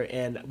after,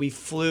 and we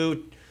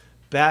flew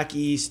back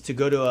east to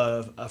go to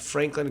a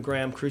Franklin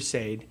Graham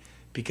crusade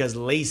because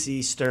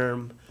Lacey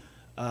Sturm,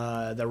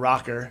 the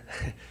rocker,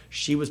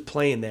 she was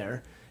playing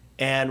there.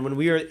 And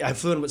when I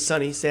flew in with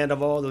Sonny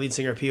Sandoval, the lead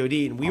singer of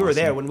POD, and we were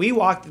there. When we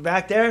walked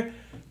back there,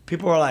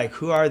 people were like,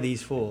 "Who are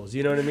these fools?"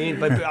 You know what I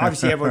mean? But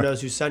obviously everyone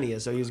knows who Sonny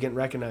is, so he was getting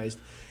recognized.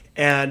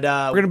 And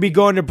we're going to be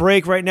going to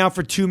break right now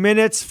for 2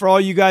 minutes. For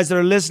all you guys that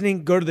are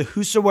listening, go to the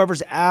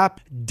Whosoever's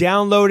app,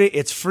 download it.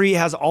 It's free. It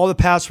has all the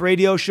past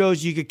radio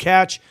shows you could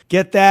catch.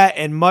 Get that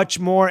and much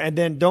more. And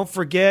then don't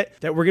forget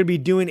that we're going to be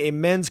doing a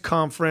men's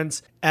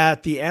conference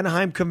at the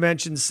Anaheim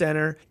Convention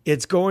Center.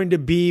 It's going to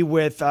be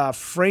with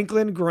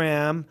Franklin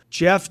Graham,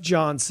 Jeff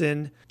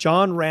Johnson,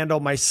 John Randall,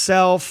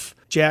 myself,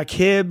 Jack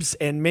Hibbs,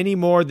 and many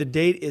more. The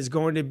date is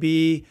going to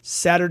be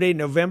Saturday,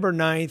 November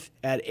 9th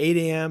at 8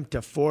 a.m.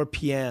 to 4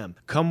 p.m.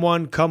 Come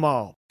one, come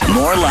all.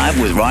 More Live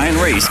with Ryan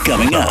Reese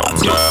coming up.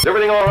 Is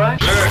everything all right?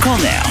 Sure. Call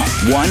now,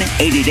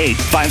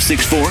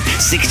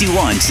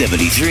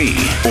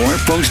 1-888-564-6173. Or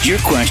post your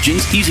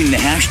questions using the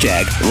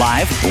hashtag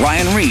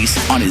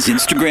 #LiveRyanReese on his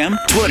Instagram,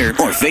 Twitter,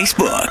 or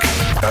Facebook.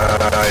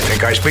 I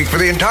think I speak for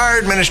the entire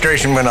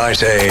administration when I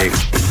say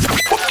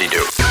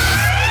whoop-de-doo.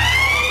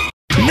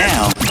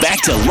 Now,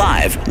 back to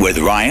Live with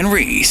Ryan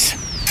Reese.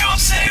 Don't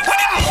say we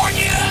didn't warn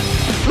you.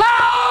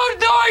 Loud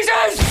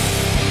noises!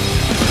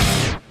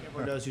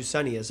 Everyone knows who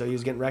Sonny is, so he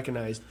was getting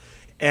recognized.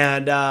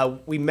 And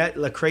we met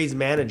Lecrae's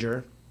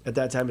manager, at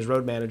that time his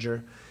road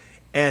manager,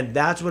 and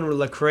that's when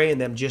Lecrae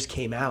and them just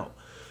came out.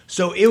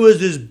 So it was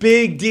this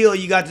big deal.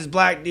 You got this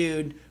black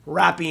dude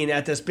rapping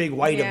at this big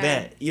white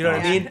event. You know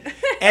what I mean?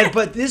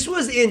 But this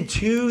was in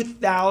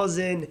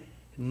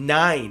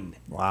 2009.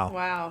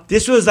 Wow.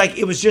 This was like,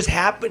 it was just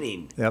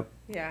happening. Yep.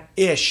 Yeah.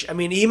 Ish. I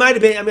mean, he might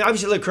have been,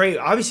 obviously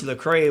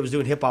Lecrae was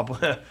doing hip hop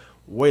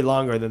way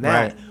longer than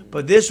that. Right.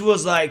 But this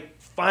was like,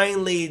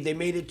 finally, they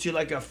made it to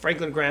like a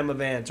Franklin Graham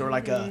event or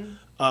like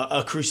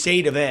a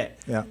crusade event.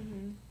 Yeah.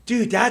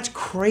 Dude, that's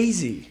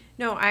crazy.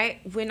 No,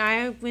 when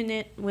I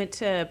went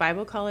to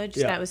Bible college,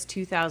 that was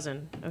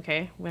 2000,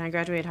 okay? When I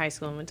graduated high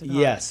school and went to college.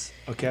 Yes.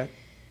 Okay.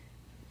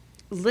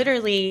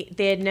 Literally,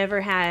 they had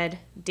never had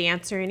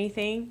dance or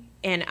anything,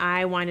 and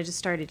I wanted to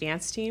start a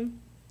dance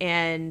team,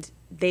 and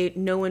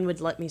no one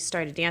would let me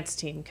start a dance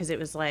team because it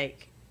was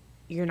like,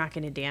 you're not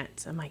going to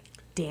dance. I'm like,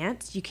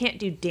 dance? You can't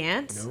do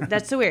dance? Nope.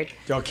 That's so weird.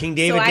 Yo, King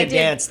David did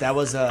dance. That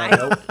was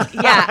nope.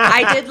 Yeah,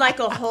 I did like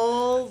a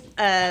whole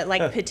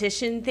like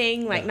petition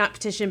thing, like not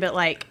petition, but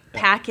like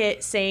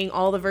packet saying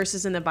all the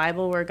verses in the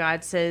Bible where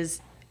God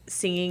says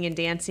singing and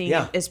dancing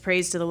is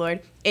praise to the Lord.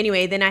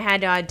 Anyway, then I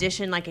had to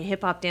audition like a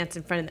hip hop dance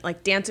in front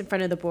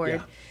of the board.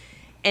 Yeah.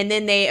 And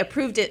then they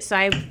approved it, so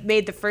I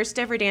made the first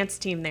ever dance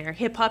team there,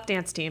 hip hop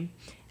dance team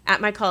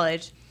at my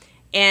college.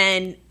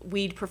 And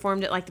we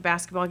performed at like the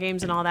basketball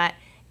games and all that.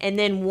 And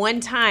then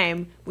one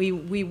time we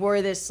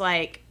wore this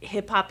like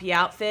hip hoppy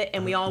outfit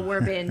and we all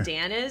wore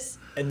bandanas.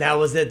 And that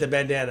was it, the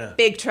bandana.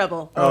 Big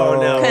trouble. Oh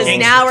no. Because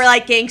now we're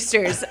like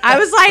gangsters. I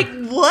was like,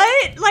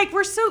 what? Like,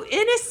 we're so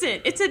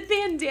innocent. It's a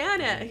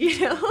bandana, you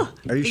know?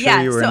 Are you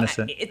sure you were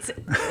innocent?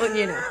 Well,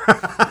 you know.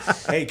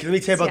 Hey, let me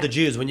tell you about the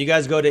Jews. When you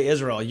guys go to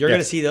Israel, you're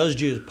going to see those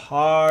Jews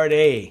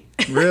party.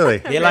 Really?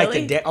 They like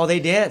to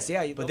they dance,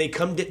 yeah. But they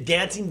come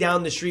dancing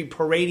down the street,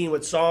 parading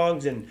with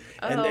songs and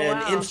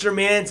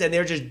instruments, and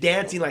they're just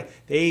dancing like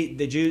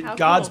the Jews.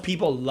 God's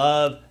people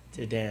love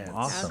to dance.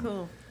 Awesome. How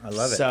cool. I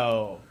love it.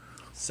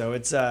 So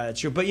it's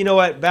true. But you know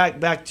what?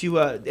 Back to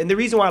and the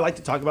reason why I like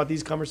to talk about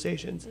these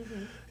conversations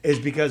is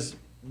because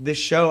this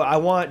show, I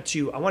want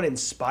to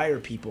inspire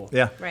people.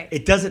 Yeah. Right.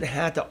 It doesn't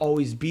have to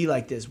always be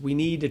like this. We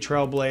need to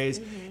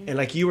trailblaze, and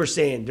like you were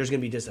saying, there's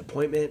going to be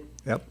disappointment.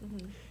 Yep.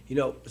 You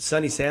know,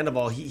 Sonny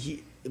Sandoval,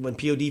 he when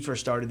POD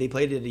first started, they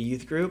played it at a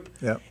youth group.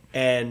 Yep.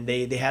 And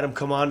they had him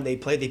come on. They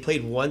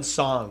played one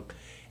song,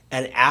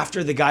 and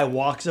after the guy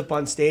walks up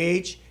on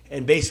stage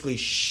and basically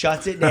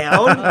shuts it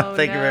down.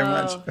 Thank you very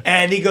much.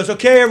 And he goes,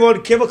 "Okay,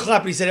 everyone, give a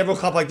clap." And he said, "Everyone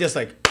clap like this,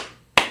 like."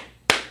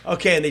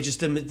 Okay, and they just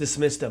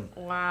dismissed him.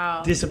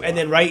 Wow. And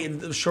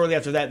then shortly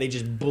after that, they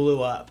just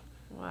blew up.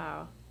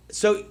 Wow.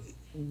 So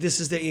this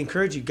is to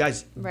encourage you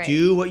guys, Right.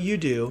 do what you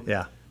do.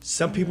 Yeah.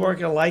 Some people aren't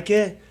going to like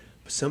it,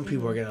 but some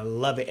people are going to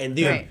love it. And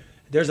dude, Right.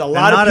 there's a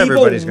lot not of people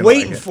everybody's gonna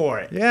waiting like it. for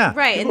it. Yeah.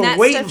 Right, People and that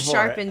waiting stuff for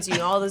sharpens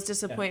you. All those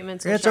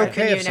disappointments will It's sharpen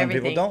okay you if and some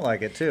everything. people don't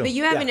like it too. But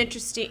you have Yeah.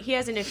 he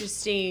has an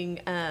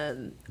interesting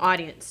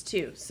audience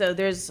too. So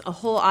there's a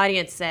whole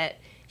audience that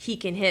he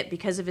can hit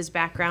because of his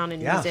background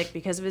in music,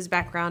 because of his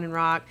background in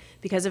rock,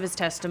 because of his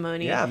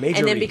testimony, major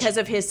and then reach. because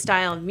of his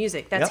style of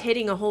music. That's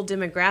hitting a whole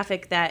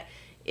demographic that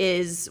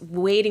is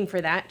waiting for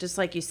that, just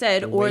like you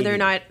said, or they're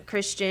not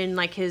Christian.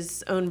 Like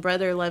his own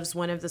brother loves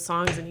one of the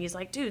songs, and he's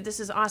like, "Dude, this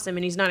is awesome."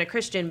 And he's not a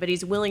Christian, but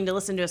he's willing to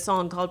listen to a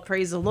song called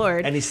 "Praise the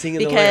Lord," And he's singing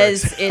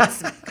because the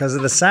lyrics. it's Because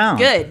of the sound.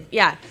 good.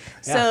 Yeah.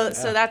 So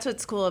that's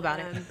what's cool about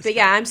it. But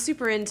yeah, I'm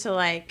super into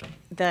like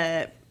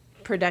the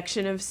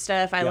production of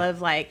stuff. I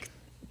love like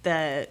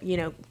the, you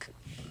know,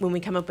 when we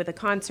come up with a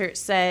concert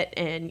set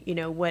and, you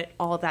know, what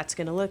all that's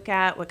going to look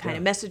at, what kind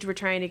of message we're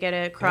trying to get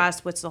across,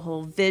 what's the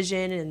whole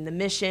vision and the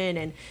mission.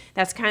 And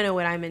that's kind of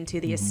what I'm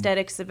into, the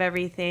aesthetics of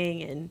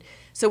everything. And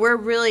so we're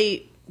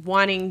really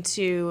wanting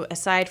to,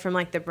 aside from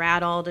like the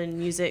Brad Alden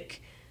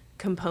music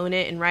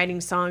component in writing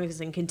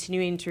songs and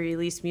continuing to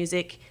release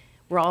music,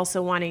 we're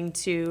also wanting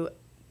to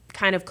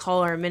kind of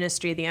call our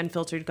ministry the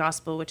Unfiltered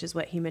Gospel, which is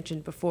what he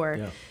mentioned before,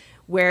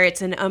 where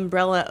it's an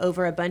umbrella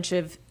over a bunch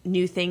of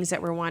new things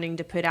that we're wanting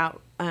to put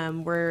out.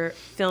 We're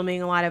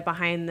filming a lot of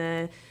behind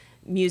the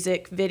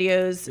music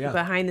videos,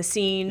 behind the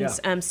scenes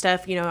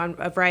stuff,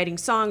 of writing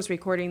songs,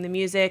 recording the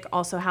music,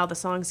 also how the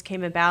songs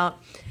came about.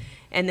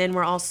 And then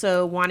we're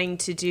also wanting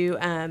to do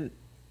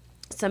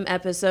some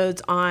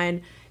episodes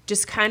on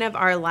just kind of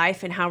our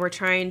life and how we're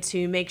trying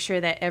to make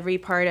sure that every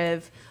part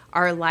of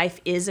our life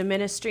is a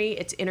ministry.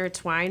 It's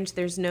intertwined.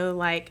 There's no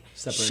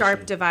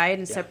sharp divide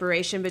and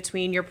separation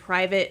between your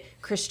private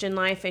Christian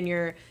life and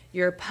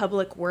your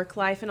public work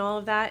life and all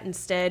of that.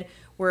 Instead,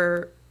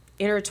 we're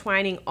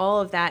intertwining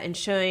all of that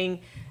and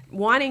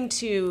wanting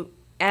to,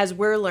 as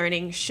we're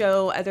learning,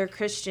 show other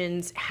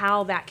Christians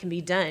how that can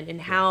be done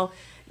and how,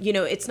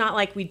 it's not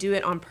like we do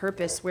it on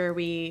purpose where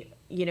we,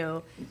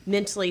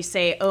 mentally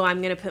say, oh,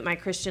 I'm going to put my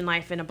Christian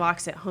life in a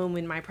box at home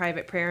in my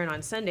private prayer and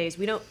on Sundays.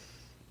 We don't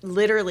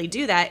literally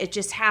do that. It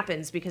just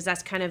happens because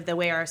that's kind of the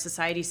way our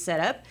society's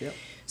set up.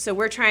 So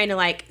we're trying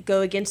to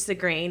go against the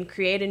grain,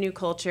 create a new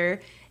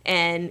culture,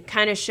 and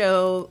kind of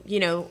show,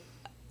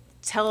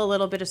 tell a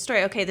little bit of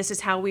story. Okay, this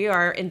is how we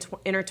are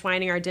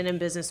intertwining our denim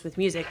business with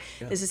music.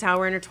 This is how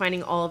we're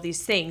intertwining all of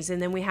these things. And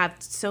then we have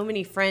so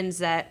many friends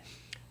that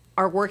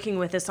are working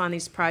with us on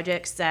these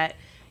projects that,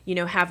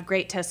 have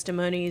great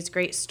testimonies,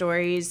 great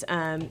stories.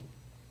 And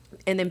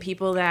then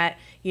people that,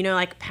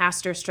 like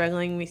pastor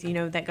struggling with,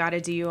 that got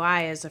a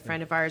DUI as a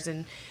friend of ours,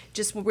 and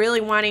just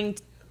really wanting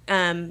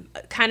kind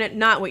of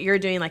not what you're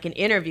doing like an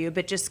interview,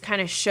 but just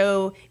kind of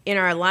show in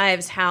our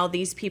lives how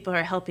these people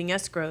are helping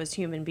us grow as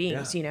human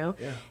beings,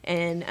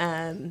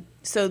 And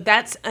so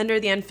that's under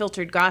the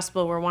Unfiltered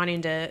Gospel. We're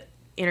wanting to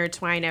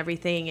intertwine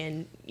everything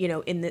and,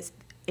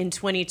 in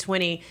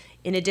 2020,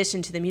 in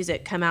addition to the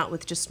music, come out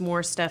with just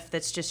more stuff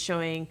that's just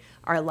showing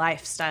our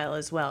lifestyle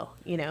as well,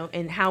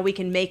 and how we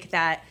can make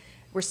that.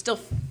 We're still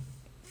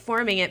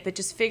forming it, but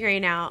just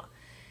figuring out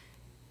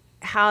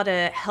how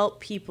to help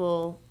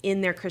people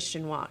in their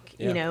Christian walk,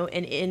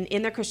 and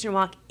in their Christian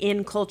walk,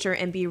 in culture,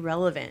 and be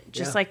relevant,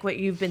 just like what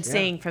you've been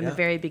saying from the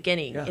very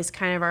beginning is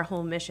kind of our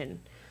whole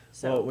mission.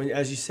 So,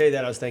 as you say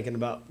that, I was thinking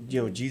about,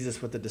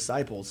 Jesus with the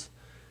disciples.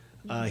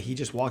 He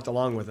just walked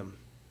along with them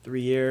 3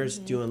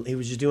 years, he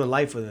was just doing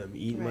life with them,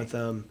 eating with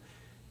them,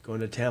 going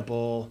to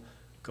temple,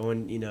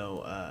 going,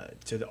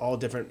 to all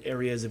different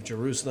areas of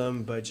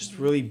Jerusalem, but just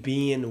really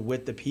being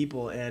with the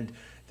people and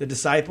the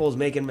disciples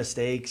making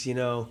mistakes,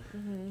 You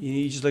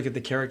just look at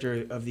the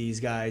character of these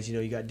guys,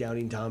 you got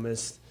Doubting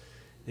Thomas,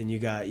 then you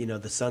got,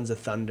 the Sons of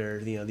Thunder,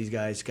 these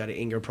guys got an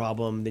anger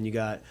problem. Then you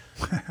got,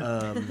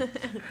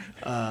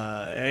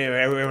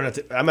 anyway,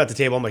 I'm at the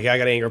table. I'm like, I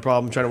got an anger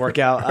problem. I'm trying to work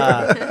out.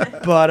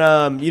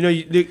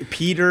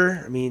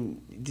 Peter,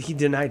 he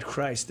denied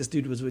Christ. This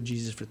dude was with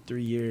Jesus for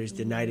 3 years,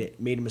 denied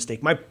it, made a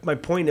mistake. My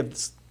point of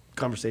this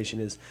conversation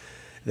is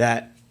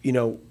that,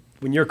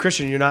 when you're a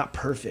Christian, you're not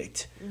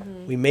perfect.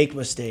 We make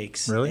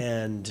mistakes. Really?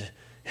 And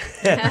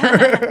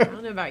I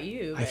don't know about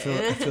you. I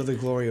feel the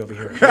glory over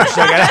here.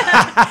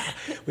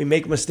 We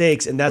make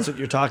mistakes, and that's what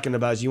you're talking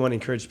about. Is you want to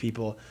encourage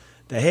people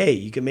that, hey,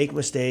 you can make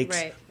mistakes.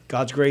 Right.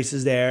 God's grace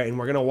is there, and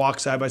we're gonna walk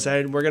side by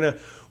side. And we're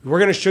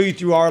gonna show you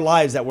through our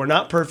lives that we're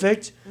not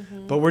perfect,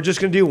 but we're just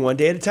gonna do one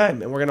day at a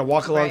time, and we're gonna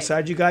walk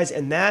alongside you guys.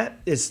 And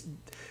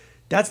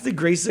that's the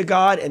grace of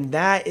God, and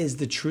that is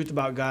the truth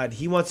about God.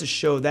 He wants to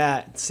show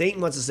that.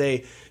 Satan wants to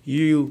say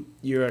you're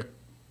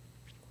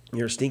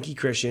a stinky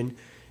Christian.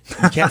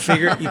 You can't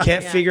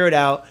figure it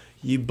out.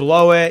 You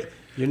blow it.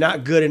 You're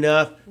not good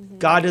enough.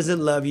 God doesn't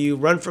love you.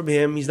 Run from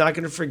him. He's not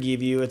going to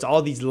forgive you. It's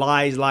all these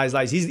lies.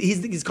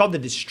 He's called the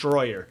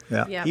destroyer.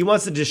 Yeah. He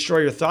wants to destroy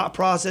your thought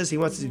process. He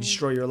wants to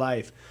destroy your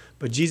life.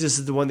 But Jesus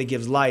is the one that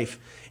gives life,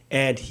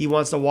 and he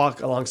wants to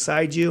walk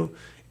alongside you,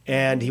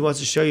 and he wants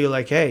to show you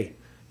like, hey,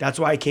 that's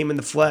why I came in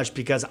the flesh,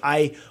 because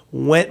I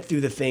went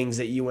through the things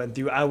that you went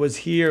through. I was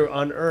here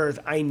on earth.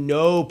 I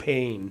know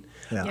pain.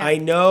 Yeah. I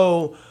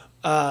know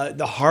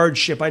the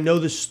hardship. I know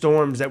the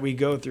storms that we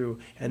go through,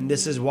 and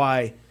this is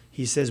why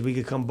he says we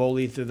could come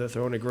boldly through the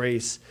throne of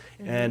grace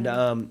and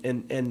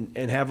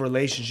have a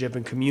relationship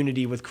and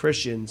community with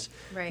Christians.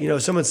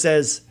 Right. Someone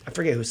says, I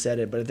forget who said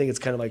it, but I think it's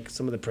kind of like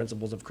some of the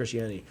principles of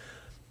Christianity: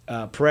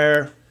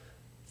 prayer,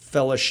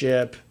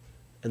 fellowship,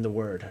 and the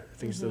word. I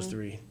think it's those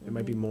three. There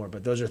might be more,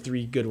 but those are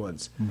three good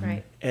ones.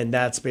 Right. And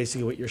that's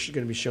basically what you're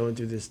going to be showing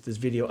through this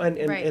video,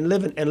 and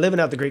living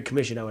out the Great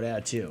Commission. I would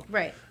add too.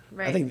 Right.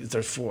 I think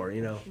there's four.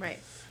 Right.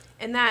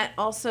 And that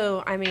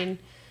also,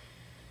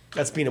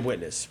 that's being a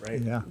witness,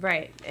 right? Yeah.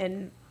 right.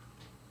 And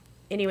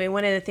anyway,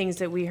 one of the things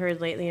that we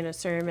heard lately in a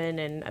sermon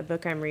and a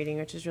book I'm reading,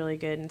 which is really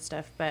good and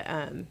stuff, but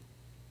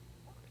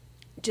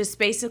just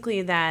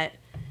basically that,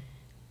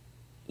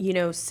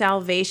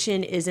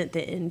 salvation isn't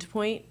the end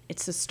point,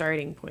 it's the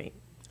starting point.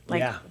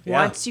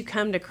 Once you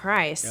come to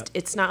Christ,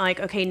 it's not like,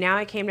 okay, now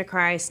I came to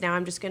Christ, now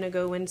I'm just going to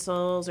go win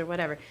souls or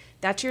whatever.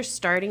 That's your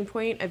starting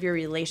point of your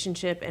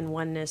relationship and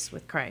oneness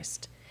with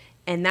Christ.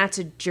 And that's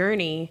a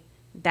journey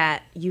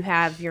that you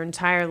have your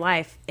entire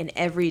life, and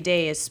every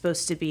day is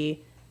supposed to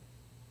be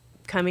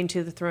coming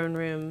to the throne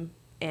room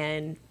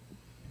and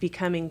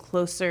becoming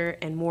closer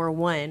and more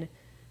one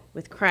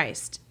with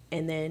Christ,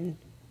 and then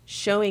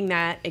showing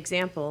that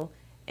example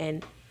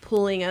and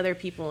pulling other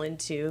people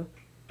into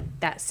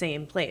that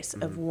same place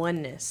of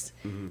oneness.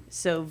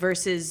 So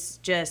versus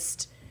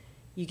just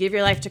you give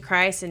your life to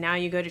Christ and now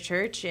you go to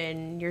church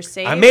and you're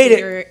saved. I made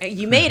it.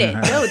 You made it.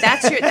 No,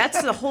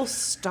 that's the whole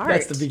start.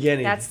 That's the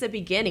beginning. That's the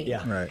beginning.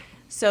 Yeah. Right.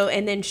 So,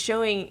 and then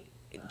showing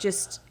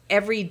just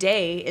every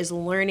day is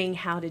learning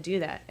how to do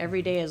that.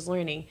 Every day is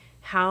learning,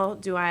 how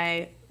do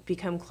I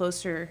become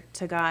closer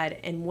to God,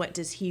 and what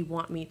does he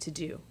want me to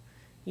do?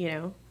 You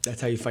know,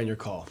 That's how you find your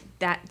call.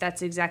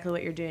 that's exactly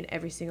what you're doing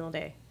every single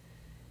day.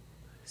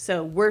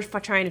 So we're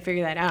trying to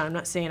figure that out. I'm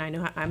not saying I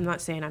know. I'm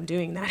not saying I'm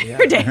doing that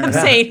every day. I'm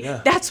saying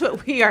that's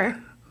what we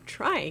are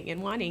trying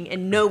and wanting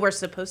and know we're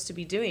supposed to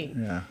be doing.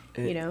 Yeah.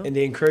 You know, And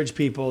to encourage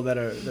people that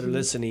are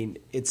listening,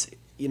 it's,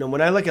 you know,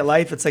 when I look at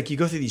life, it's like you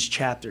go through these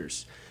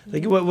chapters.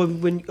 Like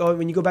when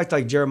you go back to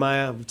like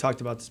Jeremiah, we've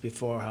talked about this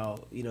before, how,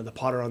 you know, the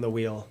potter on the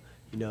wheel,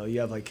 you know, you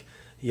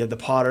have the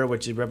potter,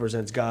 which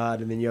represents God,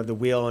 and then you have the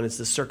wheel, and it's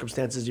the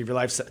circumstances of your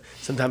life.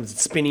 Sometimes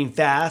it's spinning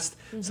fast,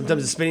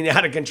 sometimes it's spinning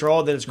out of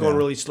control, then it's going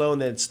really slow,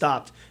 and then it's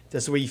stopped.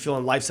 That's the way you feel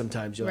in life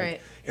sometimes. You're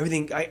like,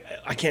 everything,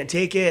 I can't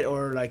take it,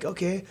 or like,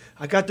 okay,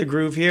 I got the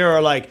groove here,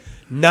 or like,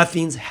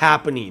 nothing's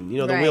happening. You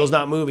know, the wheel's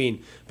not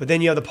moving. But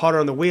then you have the potter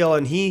on the wheel,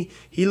 and he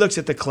looks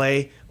at the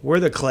clay, we're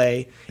the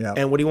clay,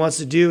 and what he wants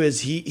to do is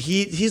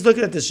he's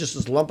looking at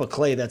this lump of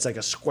clay that's like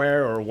a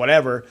square or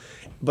whatever,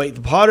 but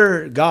the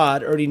potter,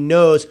 God, already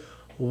knows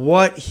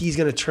what he's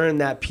going to turn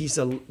that piece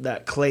of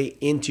that clay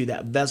into,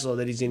 that vessel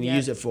that he's going to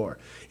use it for.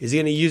 Is he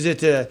going to use it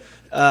to,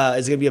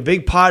 is it going to be a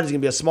big pot? Is it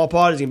going to be a small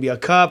pot? Is it going to be a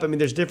cup? I mean,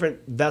 there's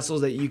different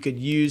vessels that you could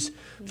use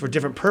for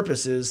different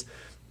purposes.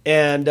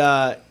 And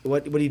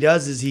what he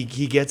does is he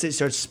gets it,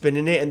 starts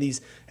spinning it, and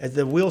as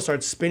the wheel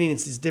starts spinning,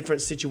 it's these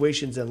different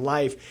situations in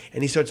life,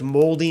 and he starts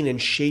molding and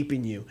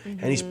shaping you.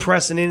 And he's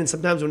pressing in, and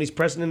sometimes when he's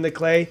pressing in the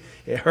clay,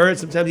 it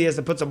hurts. Sometimes he has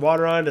to put some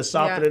water on to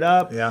soften it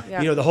up.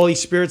 You know, the Holy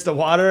Spirit's the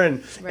water,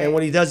 and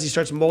what he does, he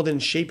starts molding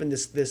and shaping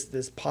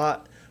this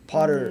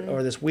potter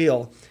or this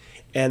wheel,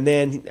 and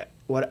then.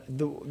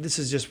 This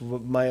is just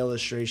my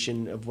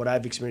illustration of what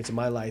I've experienced in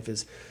my life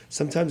is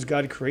sometimes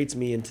God creates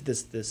me into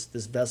this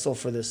vessel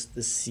for this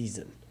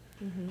season,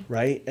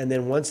 right? And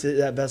then once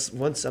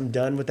I'm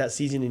done with that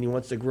season and he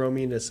wants to grow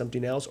me into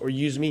something else or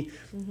use me,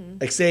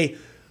 like say,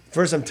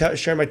 first I'm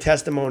sharing my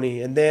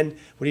testimony, and then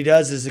what he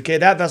does is, okay,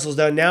 that vessel's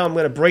done. Now I'm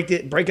going to break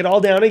it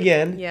all down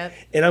again,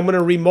 and I'm going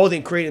to remold it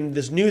and create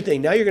this new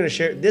thing. Now you're going to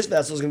share, this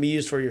vessel is going to be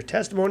used for your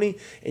testimony,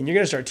 and you're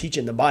going to start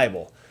teaching the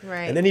Bible.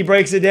 Right. And then he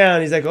breaks it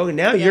down. He's like, oh,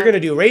 now you're going to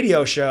do a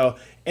radio show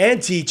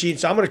and teaching,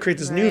 so I'm going to create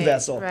this new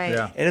vessel. Right.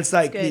 And it's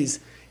like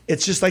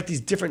it's just like these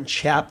different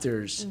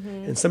chapters,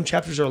 and some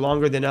chapters are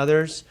longer than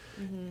others,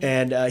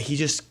 and he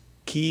just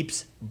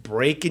keeps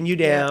breaking you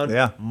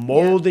down,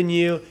 molding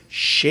you,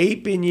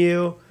 shaping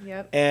you,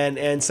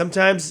 and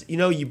sometimes, you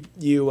know, he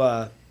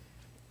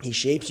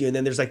shapes you, and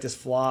then there's like this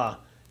flaw,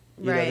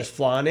 you know, this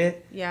flaw in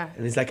it,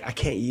 and he's like, I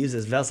can't use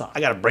this vessel, I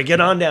gotta break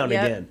it on down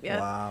again.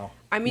 Wow.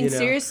 I mean,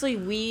 seriously,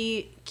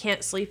 we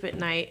can't sleep at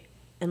night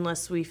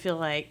unless we feel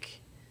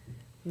like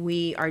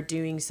we are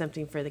doing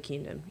something for the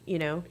kingdom, you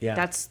know?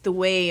 That's the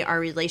way our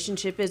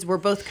relationship is. We're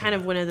both kind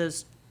of one of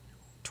those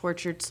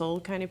tortured soul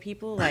kind of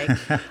people. Like,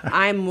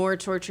 I'm more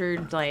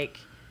tortured, like,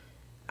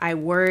 I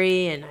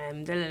worry and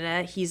I'm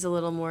da-da-da. He's a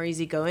little more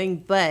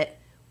easygoing, but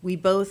we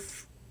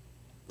both,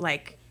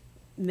 like,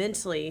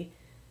 mentally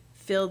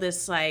feel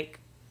this, like,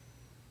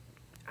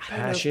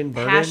 passion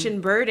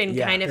burden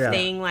kind of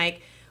thing,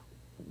 like,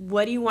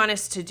 what do you want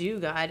us to do,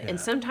 God? And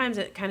sometimes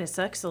it kind of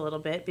sucks a little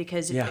bit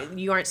because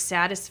you aren't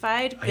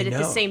satisfied, but at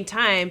the same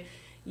time,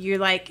 you're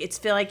like, it's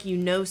feel like you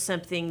know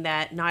something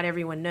that not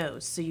everyone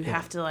knows, so you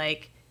have to,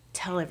 like,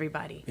 tell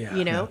everybody,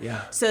 you know?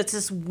 So it's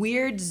this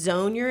weird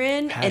zone you're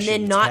in, and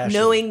then not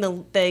knowing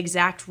the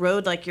exact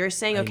road, like you're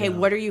saying, okay,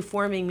 what are you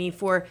forming me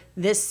for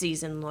this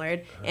season,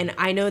 Lord? And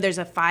I know there's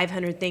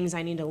 500 things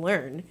I need to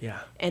learn.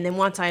 And then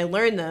once I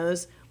learn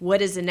those,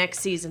 what is the next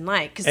season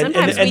like? Because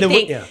sometimes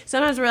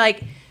sometimes we're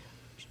like,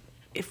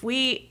 if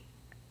we,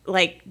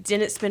 like,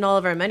 didn't spend all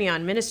of our money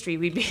on ministry,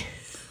 we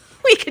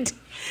could,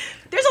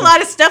 there's a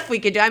lot of stuff we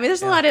could do. I mean,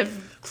 there's a lot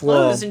of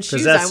clothes and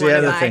shoes I want to buy. Because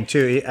that's the other thing,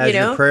 too. As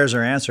your prayers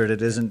are answered,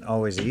 it isn't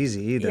always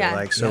easy either.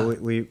 Like, so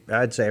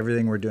I'd say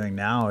everything we're doing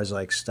now is,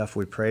 like, stuff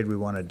we prayed we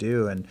want to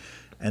do.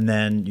 And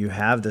then you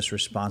have this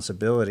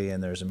responsibility,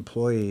 and there's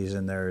employees,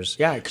 and there's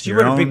because you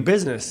run a big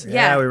business. We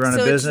run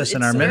a business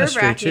in our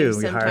ministry too.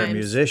 We hire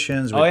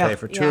musicians, we pay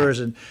for tours,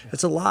 and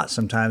it's a lot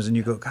sometimes. And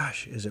you go,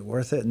 "Gosh, is it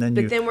worth it?" And then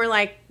then we're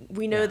like,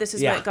 we know this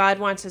is what God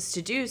wants us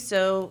to do,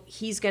 so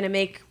He's going to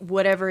make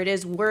whatever it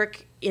is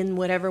work in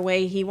whatever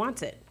way He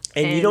wants it.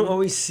 And you don't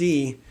always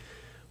see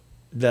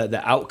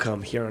the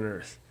outcome here on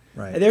earth.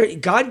 Right. And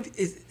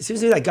it seems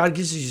to me like God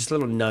gives you just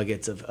little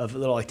nuggets of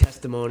little like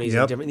testimonies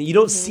and different. You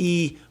don't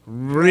see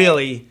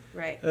really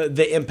Right.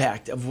 The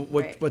impact of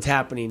what's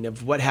happening,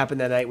 of what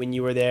happened that night when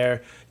you were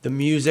there, the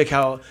music, it's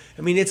on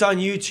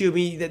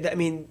YouTube. I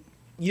mean,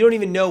 you don't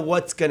even know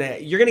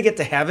you're gonna get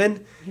to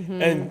heaven,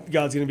 and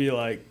God's gonna be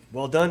like,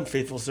 well done,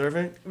 faithful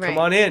servant. Right. Come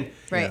on in,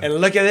 Right. and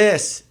look at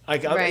this.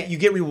 Like Right. you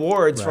get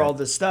rewards for Right. all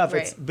this stuff,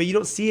 Right. but you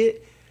don't see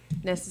it.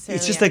 necessarily.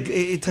 It's just like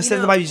it says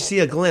in the Bible, you see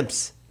a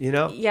glimpse. You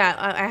know?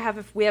 Yeah,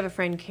 we have a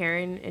friend,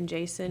 Karen and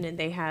Jason, and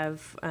they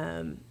have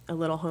a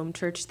little home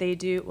church they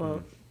do.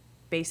 Well,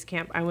 base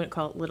camp. I wouldn't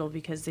call it little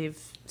because they've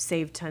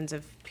saved tons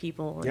of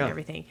people and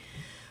everything.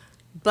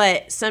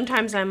 But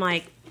sometimes I'm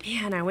like,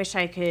 man, I wish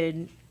I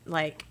could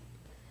like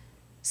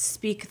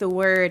speak the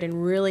word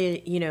and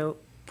really,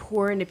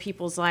 pour into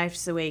people's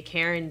lives the way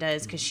Karen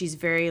does, because she's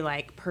very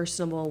like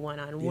personable,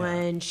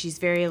 one-on-one. She's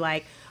very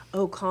like,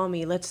 oh, call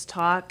me, let's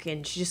talk,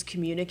 and she's just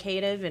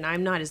communicative, and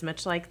I'm not as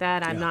much like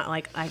that. I'm not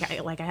like I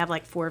have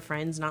like 4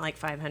 friends, not like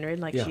 500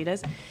 like she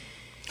does.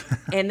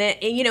 And then,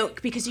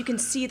 because you can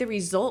see the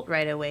result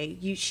right away.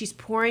 She's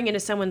pouring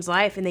into someone's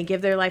life, and they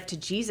give their life to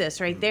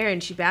Jesus right there,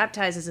 and she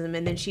baptizes them,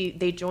 and then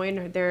they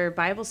join their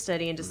Bible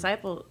study and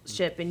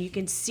discipleship, and you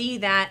can see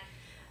that.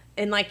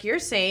 And like you're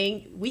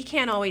saying, we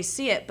can't always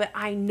see it, but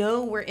I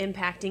know we're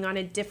impacting on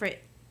a different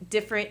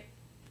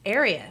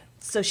area.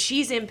 So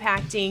she's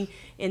impacting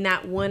in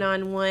that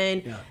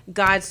one-on-one,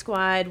 God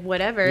squad,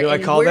 whatever, and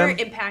we're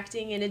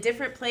impacting in a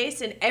different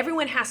place, and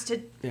everyone has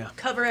to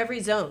cover every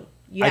zone.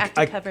 You have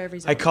to cover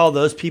every zone. I call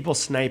those people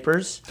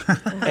snipers,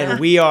 and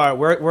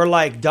we're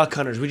like duck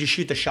hunters. We just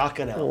shoot the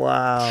shotgun out.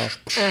 Wow.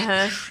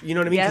 You know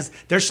what I mean? Because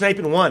they're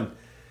sniping one.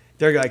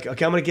 They're like,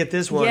 okay, I'm gonna get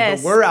this one,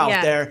 Yes, but we're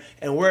out there,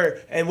 and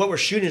what we're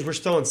shooting is we're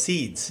throwing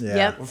seeds. Yeah.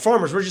 Yep. We're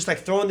farmers. We're just like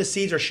throwing the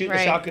seeds or shooting the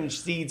Right. shotgun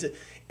seeds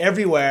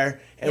everywhere,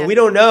 and we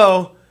don't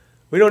know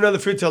the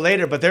fruit till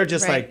later. But they're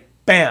just like,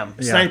 bam,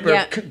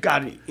 sniper,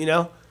 got it.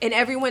 And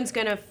everyone's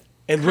gonna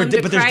And come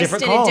to but there's Christ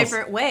different in calls. a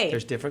different way.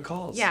 There's different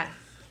calls. Yeah.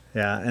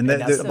 Yeah, and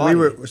that's the we body.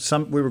 were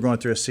going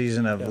through a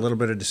season of a little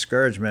bit of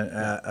discouragement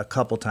a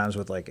couple times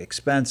with like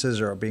expenses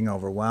or being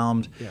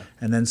overwhelmed,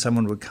 and then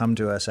someone would come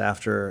to us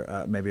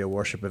after maybe a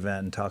worship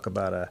event and talk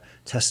about a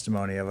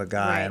testimony of a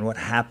guy and what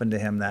happened to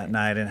him that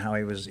night and how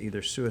he was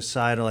either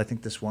suicidal. I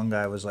think this one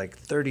guy was like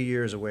 30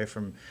 years away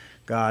from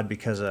God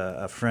because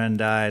a friend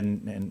died,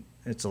 and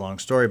it's a long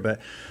story, but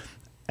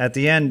at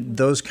the end,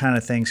 those kind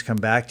of things come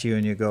back to you,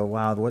 and you go,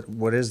 "Wow,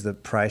 what is the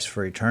price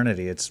for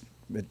eternity?" You're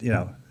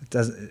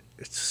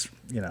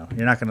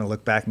not going to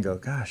look back and go,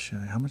 "Gosh,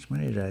 how much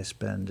money did I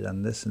spend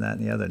on this and that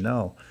and the other?"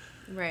 No.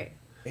 Right.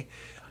 It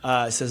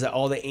says that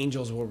all the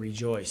angels will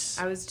rejoice.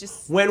 I was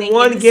just when thinking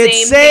one the gets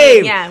same saved.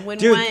 thing. Yeah, when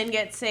Dude, one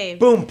gets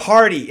saved. Boom,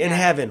 party in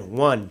heaven.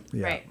 One.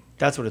 Yeah. Right.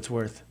 That's what it's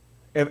worth.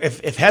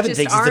 If heaven Just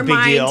thinks our it's a big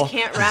minds deal,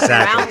 can't wrap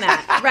around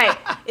that. Right.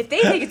 If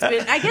they think it's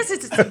big, I guess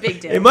it's a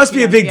big deal. it must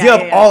be a big deal.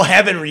 If all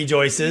heaven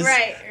rejoices.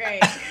 Right.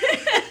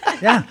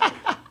 Yeah.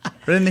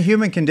 But in the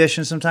human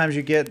condition, sometimes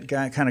you get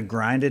kind of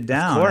grinded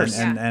down. Of course.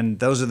 And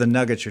those are the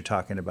nuggets you're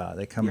talking about.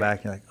 They come back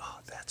and you're like, "Oh,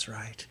 that's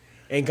right."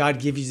 And God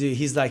gives you.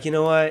 He's like, you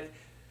know what,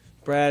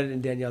 Brad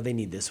and Danielle, they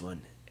need this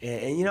one.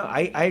 And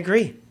I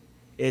agree.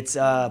 It's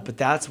but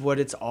that's what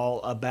it's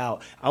all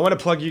about. I want to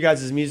plug you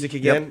guys' music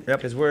again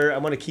because I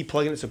want to keep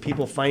plugging it so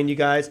people find you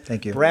guys.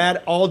 Thank you.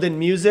 Brad Alden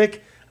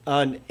Music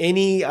on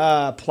any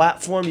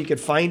platform you could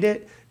find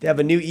it. They have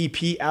a new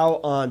EP out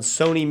on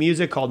Sony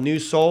Music called New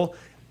Soul,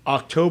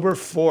 October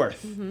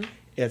 4th.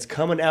 It's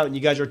coming out, and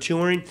you guys are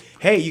touring.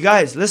 Hey, you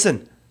guys,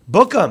 listen,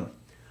 book them.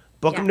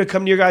 Book them to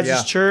come to your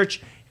guys'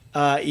 church.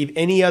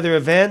 Any other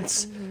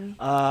events?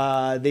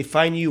 They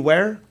find you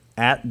where?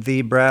 At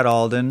the Brad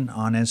Alden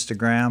on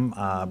Instagram,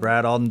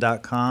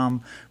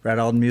 bradalden.com,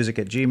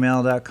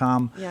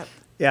 bradaldenmusic@gmail.com. Yep.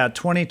 Yeah,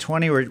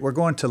 2020, we're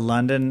going to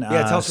London.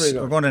 Tell us where you're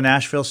going. We're going to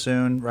Nashville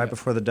soon, right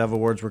before the Dove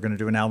Awards. We're going to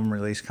do an album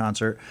release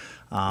concert.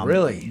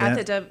 Really? At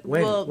the Dove.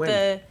 When? Well,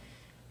 When?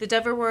 the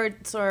Dove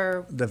Awards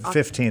are The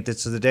 15th.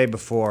 It's the day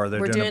before.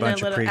 They're we're doing a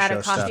bunch little of pre-show at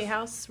a stuff. coffee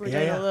house. We're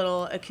doing a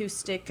little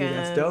acoustic. Dude,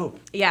 that's dope.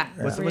 Yeah.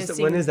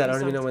 When is that? I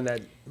don't even know when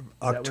that.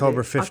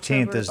 October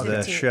 15th is the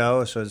 15th.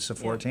 show, so it's the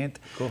 14th.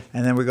 Cool.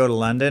 And then we go to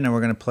London, and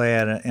we're going to play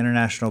at an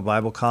international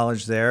Bible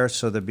college there.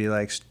 So there'll be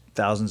like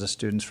thousands of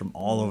students from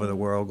all over the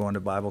world going to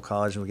Bible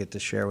college, and we get to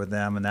share with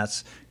them, and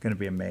that's going to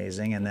be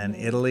amazing. And then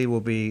Italy,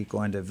 will be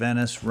going to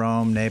Venice,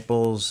 Rome,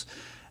 Naples,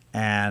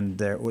 and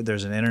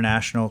there's an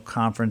international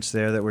conference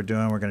there that we're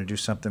doing. We're going to do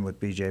something with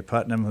B.J.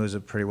 Putnam, who's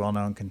a pretty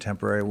well-known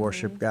contemporary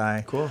worship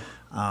guy. Cool.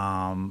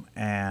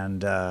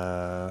 And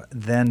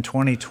then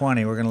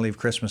 2020, we're going to leave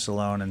Christmas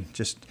alone and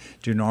just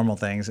do normal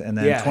things. And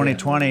then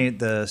 2020,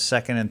 the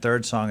second and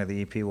third song of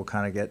the EP will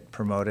kind of get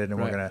promoted, and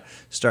we're going to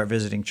start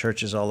visiting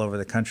churches all over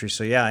the country.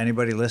 So,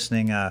 anybody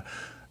listening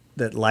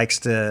that likes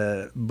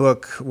to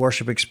book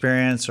worship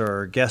experience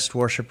or guest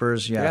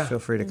worshipers, feel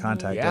free to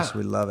contact us.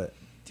 We love it.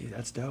 Dude,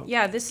 that's dope.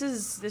 Yeah, this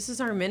is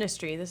our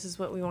ministry. This is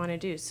what we want to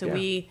do. So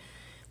we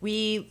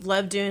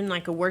love doing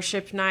like a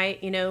worship night,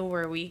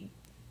 where we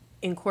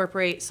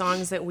incorporate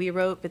songs that we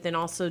wrote, but then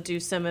also do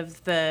some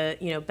of the,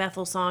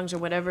 Bethel songs or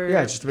whatever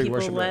just to make people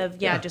worship love.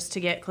 night. Yeah, just to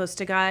get close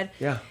to God.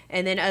 Yeah.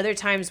 And then other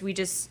times we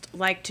just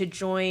like to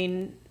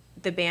join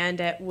the band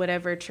at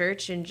whatever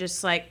church and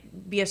just like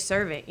be a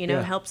servant,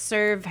 help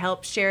serve,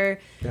 help share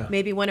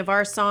maybe one of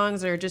our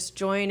songs, or just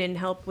join and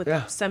help with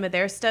some of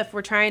their stuff.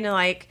 We're trying to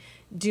like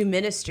do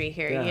ministry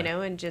here,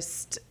 and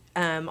just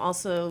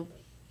also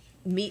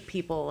meet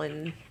people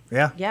and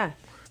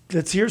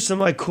Let's hear some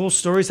like cool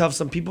stories how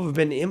some people have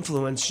been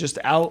influenced just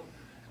out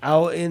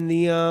in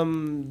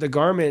the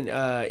garment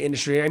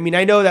industry. I mean,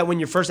 I know that when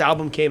your first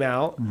album came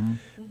out,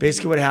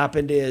 basically what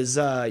happened is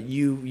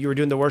you were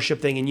doing the worship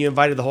thing and you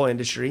invited the whole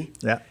industry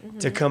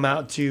to come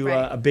out to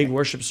a big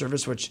worship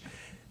service, which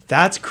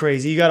that's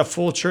crazy. You got a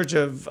full church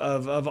of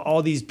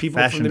all these people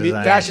Fashion from the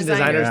designers. fashion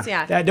designers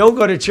Yeah. that don't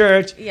go to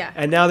church, Yeah.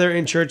 and now they're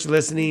in church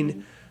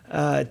listening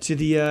to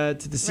the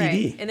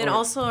CD. Right. And then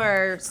also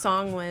our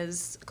song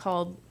was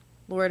called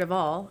Lord of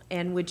All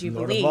and Would You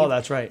Lord Believe? of All,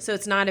 that's right. So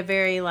it's not a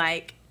very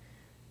like,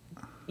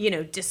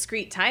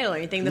 discreet title or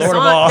anything. Lord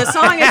of All. The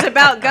song is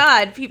about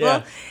God, people.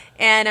 Yeah.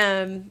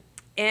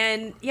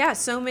 And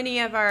so many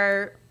of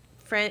our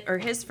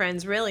his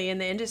friends really in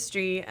the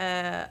industry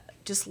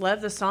just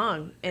love the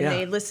song and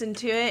they listen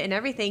to it and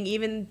everything,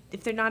 even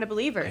if they're not a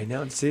believer. I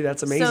know. See,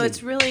 that's amazing. So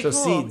it's really cool,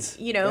 Seeds.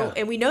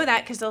 and we know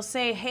that because they'll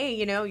say, hey,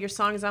 your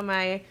song's on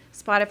my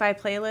Spotify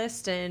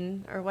playlist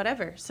or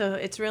whatever. So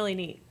it's really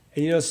neat.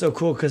 And it's so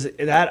cool because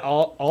that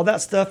all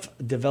that stuff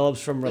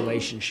develops from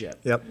relationship.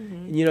 Yep.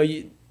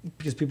 And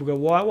because people go,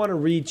 well, I want to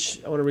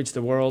reach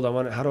the world.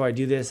 how do I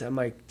do this? I'm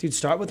like, dude,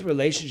 start with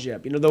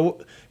relationship.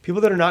 The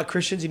people that are not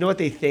Christians, you know what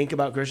they think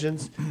about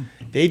Christians?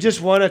 They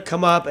just want to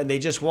come up and they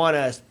want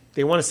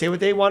to say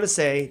what they want to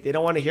say. They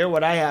don't want to hear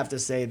what I have to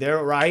say.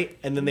 They're right,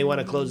 and then they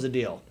want to close the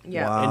deal.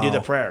 Yeah. And do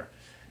the prayer.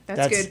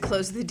 That's good.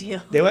 Close the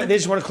deal. They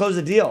just want to close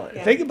the deal.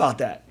 Yeah. Think about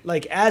that.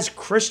 Like, as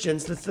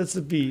Christians, let's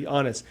be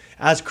honest.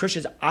 As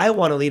Christians, I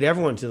want to lead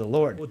everyone to the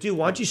Lord. Well, dude,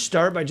 why don't you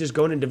start by just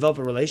going and develop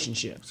a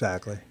relationship?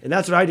 Exactly. And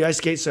that's what I do. I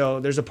skate. So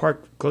there's a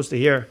park close to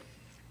here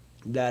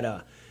that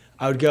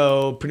I would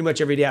go pretty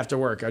much every day after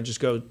work. I'd just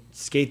go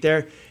skate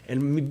there.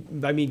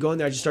 And by me going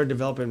there, I just started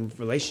developing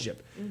a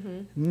relationship.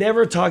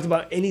 Never talked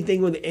about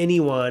anything with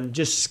anyone,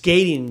 just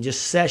skating,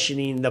 just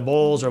sessioning the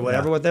bowls or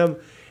whatever with them.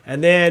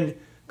 And then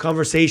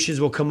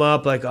conversations will come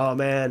up like, oh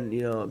man,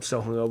 I'm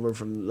so hungover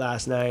from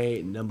last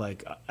night. And I'm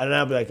like, and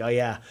I'll be like, oh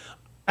yeah,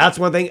 that's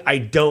one thing I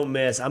don't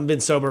miss. I've been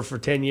sober for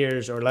 10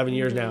 years or 11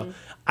 years now.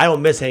 I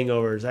don't miss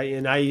hangovers.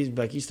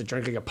 I used to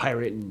drink like a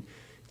pirate and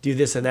do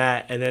this and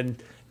that. And then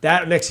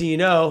that next thing you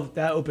know,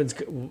 that opens,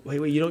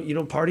 wait, you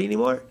don't party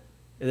anymore?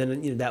 And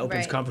then that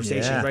opens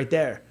conversations right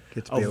there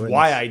of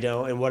why I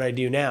don't and what I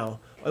do now.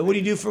 What do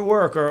you do for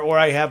work? Or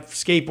I have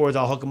skateboards.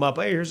 I'll hook them up.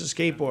 Hey, here's a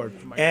skateboard.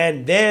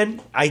 And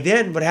then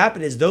what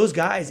happened is those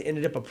guys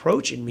ended up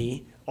approaching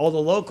me, all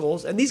the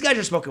locals, and these guys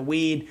are smoking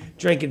weed,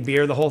 drinking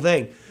beer, the whole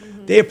ththing.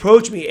 They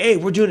approached me. Hey,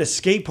 we're doing a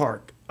skate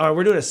park.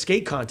 We're doing a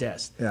skate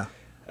contest. Yeah.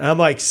 And I'm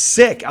like,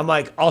 sick. I'm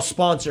like, I'll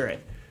sponsor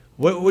it.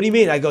 What do you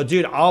mean? I go,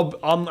 dude, I'm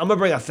gonna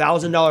bring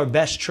 $1,000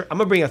 best trick. I'm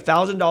gonna bring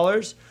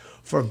 $1,000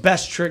 for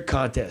best trick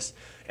contest,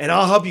 and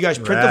I'll help you guys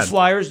print the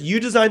flyers. You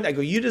design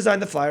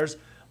the flyers.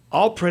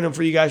 I'll print them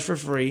for you guys for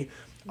free.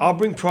 I'll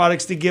bring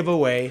products to give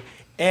away.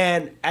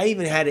 And I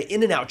even had an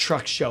In-N-Out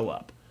truck show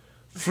up.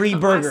 Free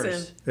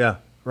burgers. Awesome. Yeah.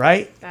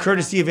 Right?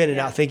 Courtesy of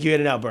In-N-Out. Thank you,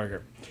 In-N-Out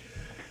Burger.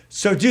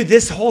 So, dude,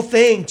 this whole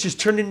thing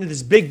just turned into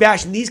this big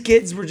bash. And these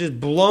kids were just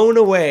blown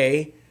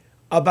away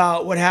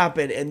about what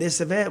happened. And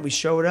this event, we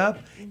showed up.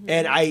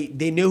 And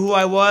they knew who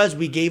I was.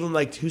 We gave them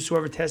like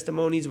whosoever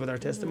testimonies with our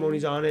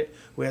testimonies on it.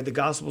 We had the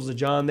Gospels of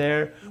John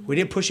there. We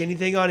didn't push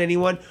anything on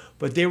anyone,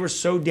 but they were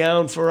so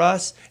down for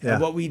us and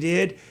what we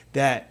did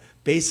that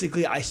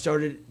basically I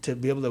started to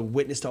be able to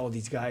witness to all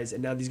these guys.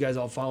 And now these guys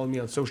all follow me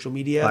on social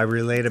media. By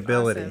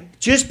relatability. Awesome.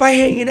 Just by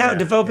hanging out and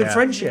developing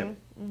friendship.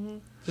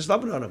 Just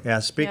loving on them. Yeah,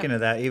 speaking of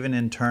that, even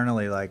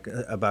internally, like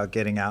about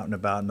getting out and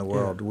about in the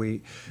world,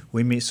 we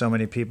meet so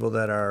many people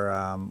that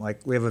are like,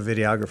 we have a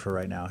videographer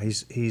right now.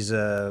 He's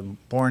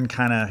born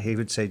kind of, he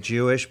would say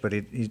Jewish, but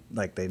he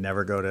like they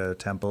never go to a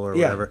temple or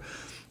whatever.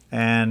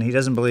 And he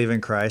doesn't believe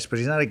in Christ, but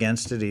he's not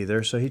against it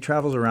either. So he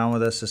travels around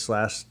with us this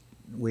last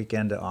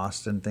weekend to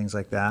Austin, things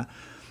like that.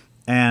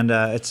 And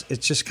it's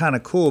just kind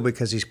of cool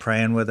because he's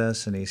praying with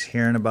us and he's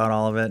hearing about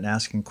all of it and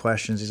asking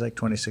questions. He's like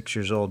 26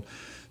 years old.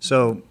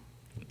 So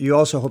you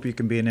also hope you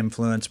can be an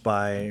influence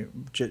by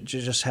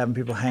just having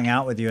people hang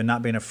out with you and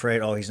not being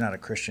afraid, oh, he's not a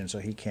Christian, so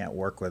he can't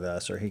work with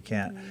us or he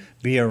can't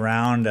be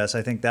around us.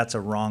 I think that's a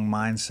wrong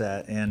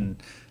mindset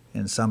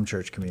in some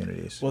church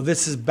communities. Well,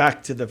 this is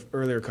back to the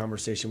earlier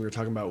conversation. We were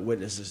talking about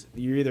witnesses.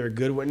 You're either a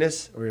good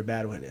witness or you're a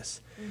bad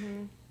witness.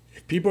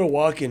 If people are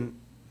walking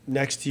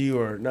next to you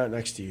or not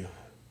next to you,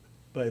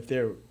 but if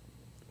they're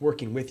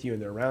working with you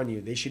and they're around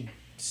you, they should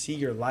see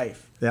your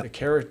life, the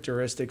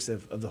characteristics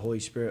of the Holy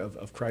Spirit,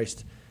 of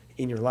Christ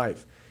in your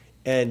life.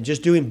 And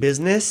just doing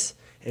business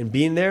and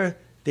being there,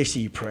 they see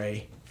you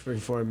pray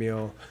before a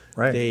meal.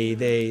 Right.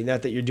 They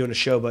not that you're doing a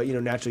show, but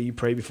naturally you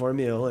pray before a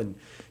meal and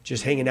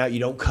just hanging out. You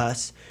don't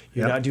cuss.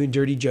 You're Yep. not doing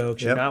dirty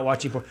jokes. You're Yep. not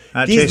watching porn.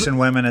 Not These chasing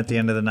women at the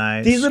end of the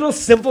night. These little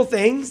simple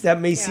things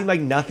that may seem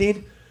like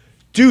nothing,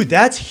 dude,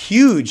 that's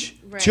huge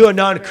to a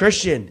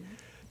non-Christian.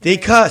 They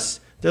cuss.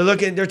 They're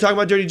talking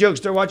about dirty jokes.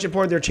 They're watching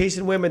porn. They're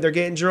chasing women. They're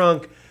getting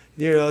drunk.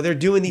 They're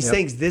doing these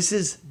things.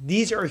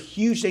 These are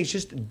huge things.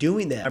 Just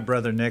doing that. My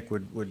brother Nick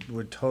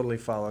would totally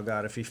follow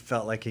God if he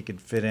felt like he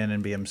could fit in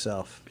and be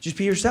himself. Just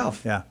be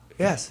yourself. Yeah.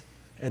 Yes.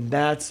 And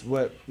this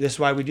is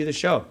why we do the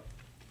show.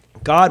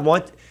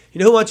 You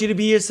know who wants you to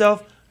be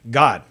yourself?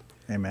 God.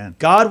 Amen.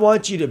 God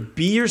wants you to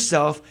be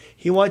yourself.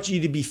 He wants you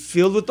to be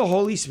filled with the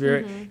Holy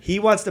Spirit. Mm-hmm. He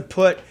wants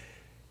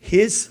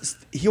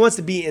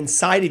to be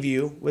inside of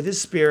you with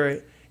his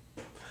Spirit.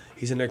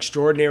 He's an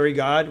extraordinary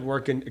God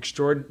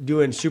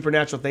doing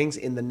supernatural things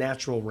in the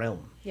natural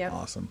realm. Yep.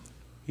 Awesome.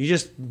 You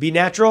just be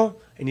natural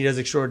and he does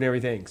extraordinary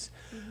things.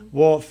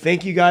 Well,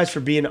 thank you guys for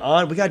being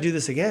on. We got to do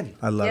this again.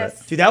 I love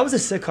Yes. it. Dude, that was a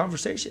sick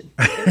conversation.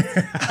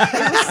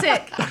 It was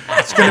sick.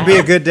 It's going to be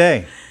a good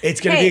day. It's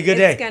going to be a good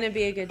day. It's going to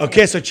be a good day.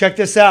 Okay, so check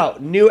this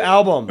out. New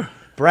album,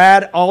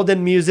 Brad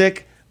Alden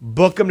Music.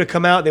 Book them to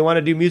come out. They want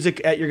to do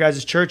music at your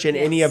guys' church and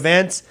any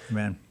events.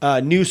 Amen.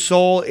 New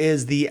Soul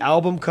is the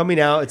album coming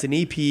out. It's an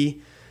EP.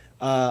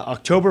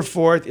 October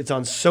 4th. It's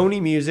on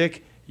Sony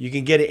Music. You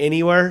can get it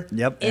anywhere.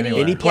 Yep. Any-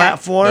 Any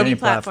platform. Any Any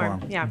platform.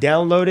 platform. Yeah.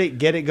 Download it.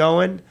 Get it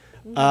going.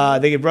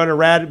 They can run a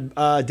rad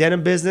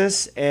denim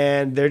business,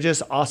 and they're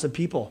just awesome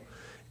people.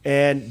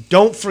 And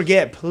don't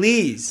forget,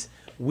 please,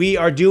 we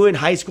are doing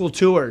high school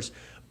tours.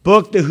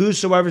 Book the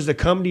whosoevers to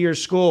come to your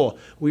school.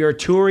 We are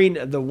touring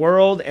the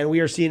world, and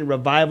we are seeing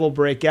revival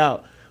break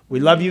out.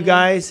 We love you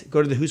guys.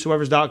 Go to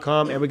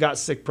thewhosoevers.com, and we got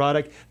sick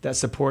product that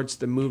supports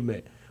the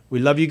movement. We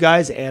love you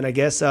guys, and I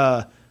guess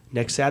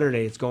next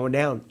Saturday it's going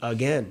down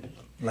again.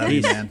 Love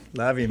you, man.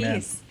 Love you, man.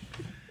 Peace.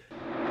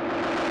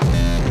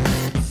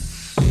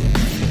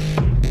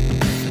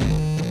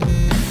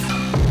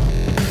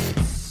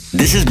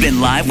 This has been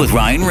Live with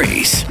Ryan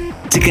Reese.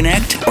 To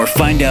connect or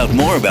find out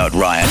more about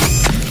Ryan,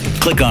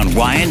 click on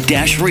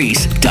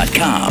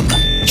ryan-reese.com.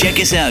 Check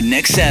us out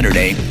next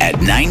Saturday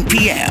at 9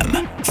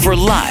 p.m. for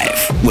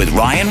Live with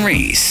Ryan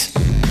Reese.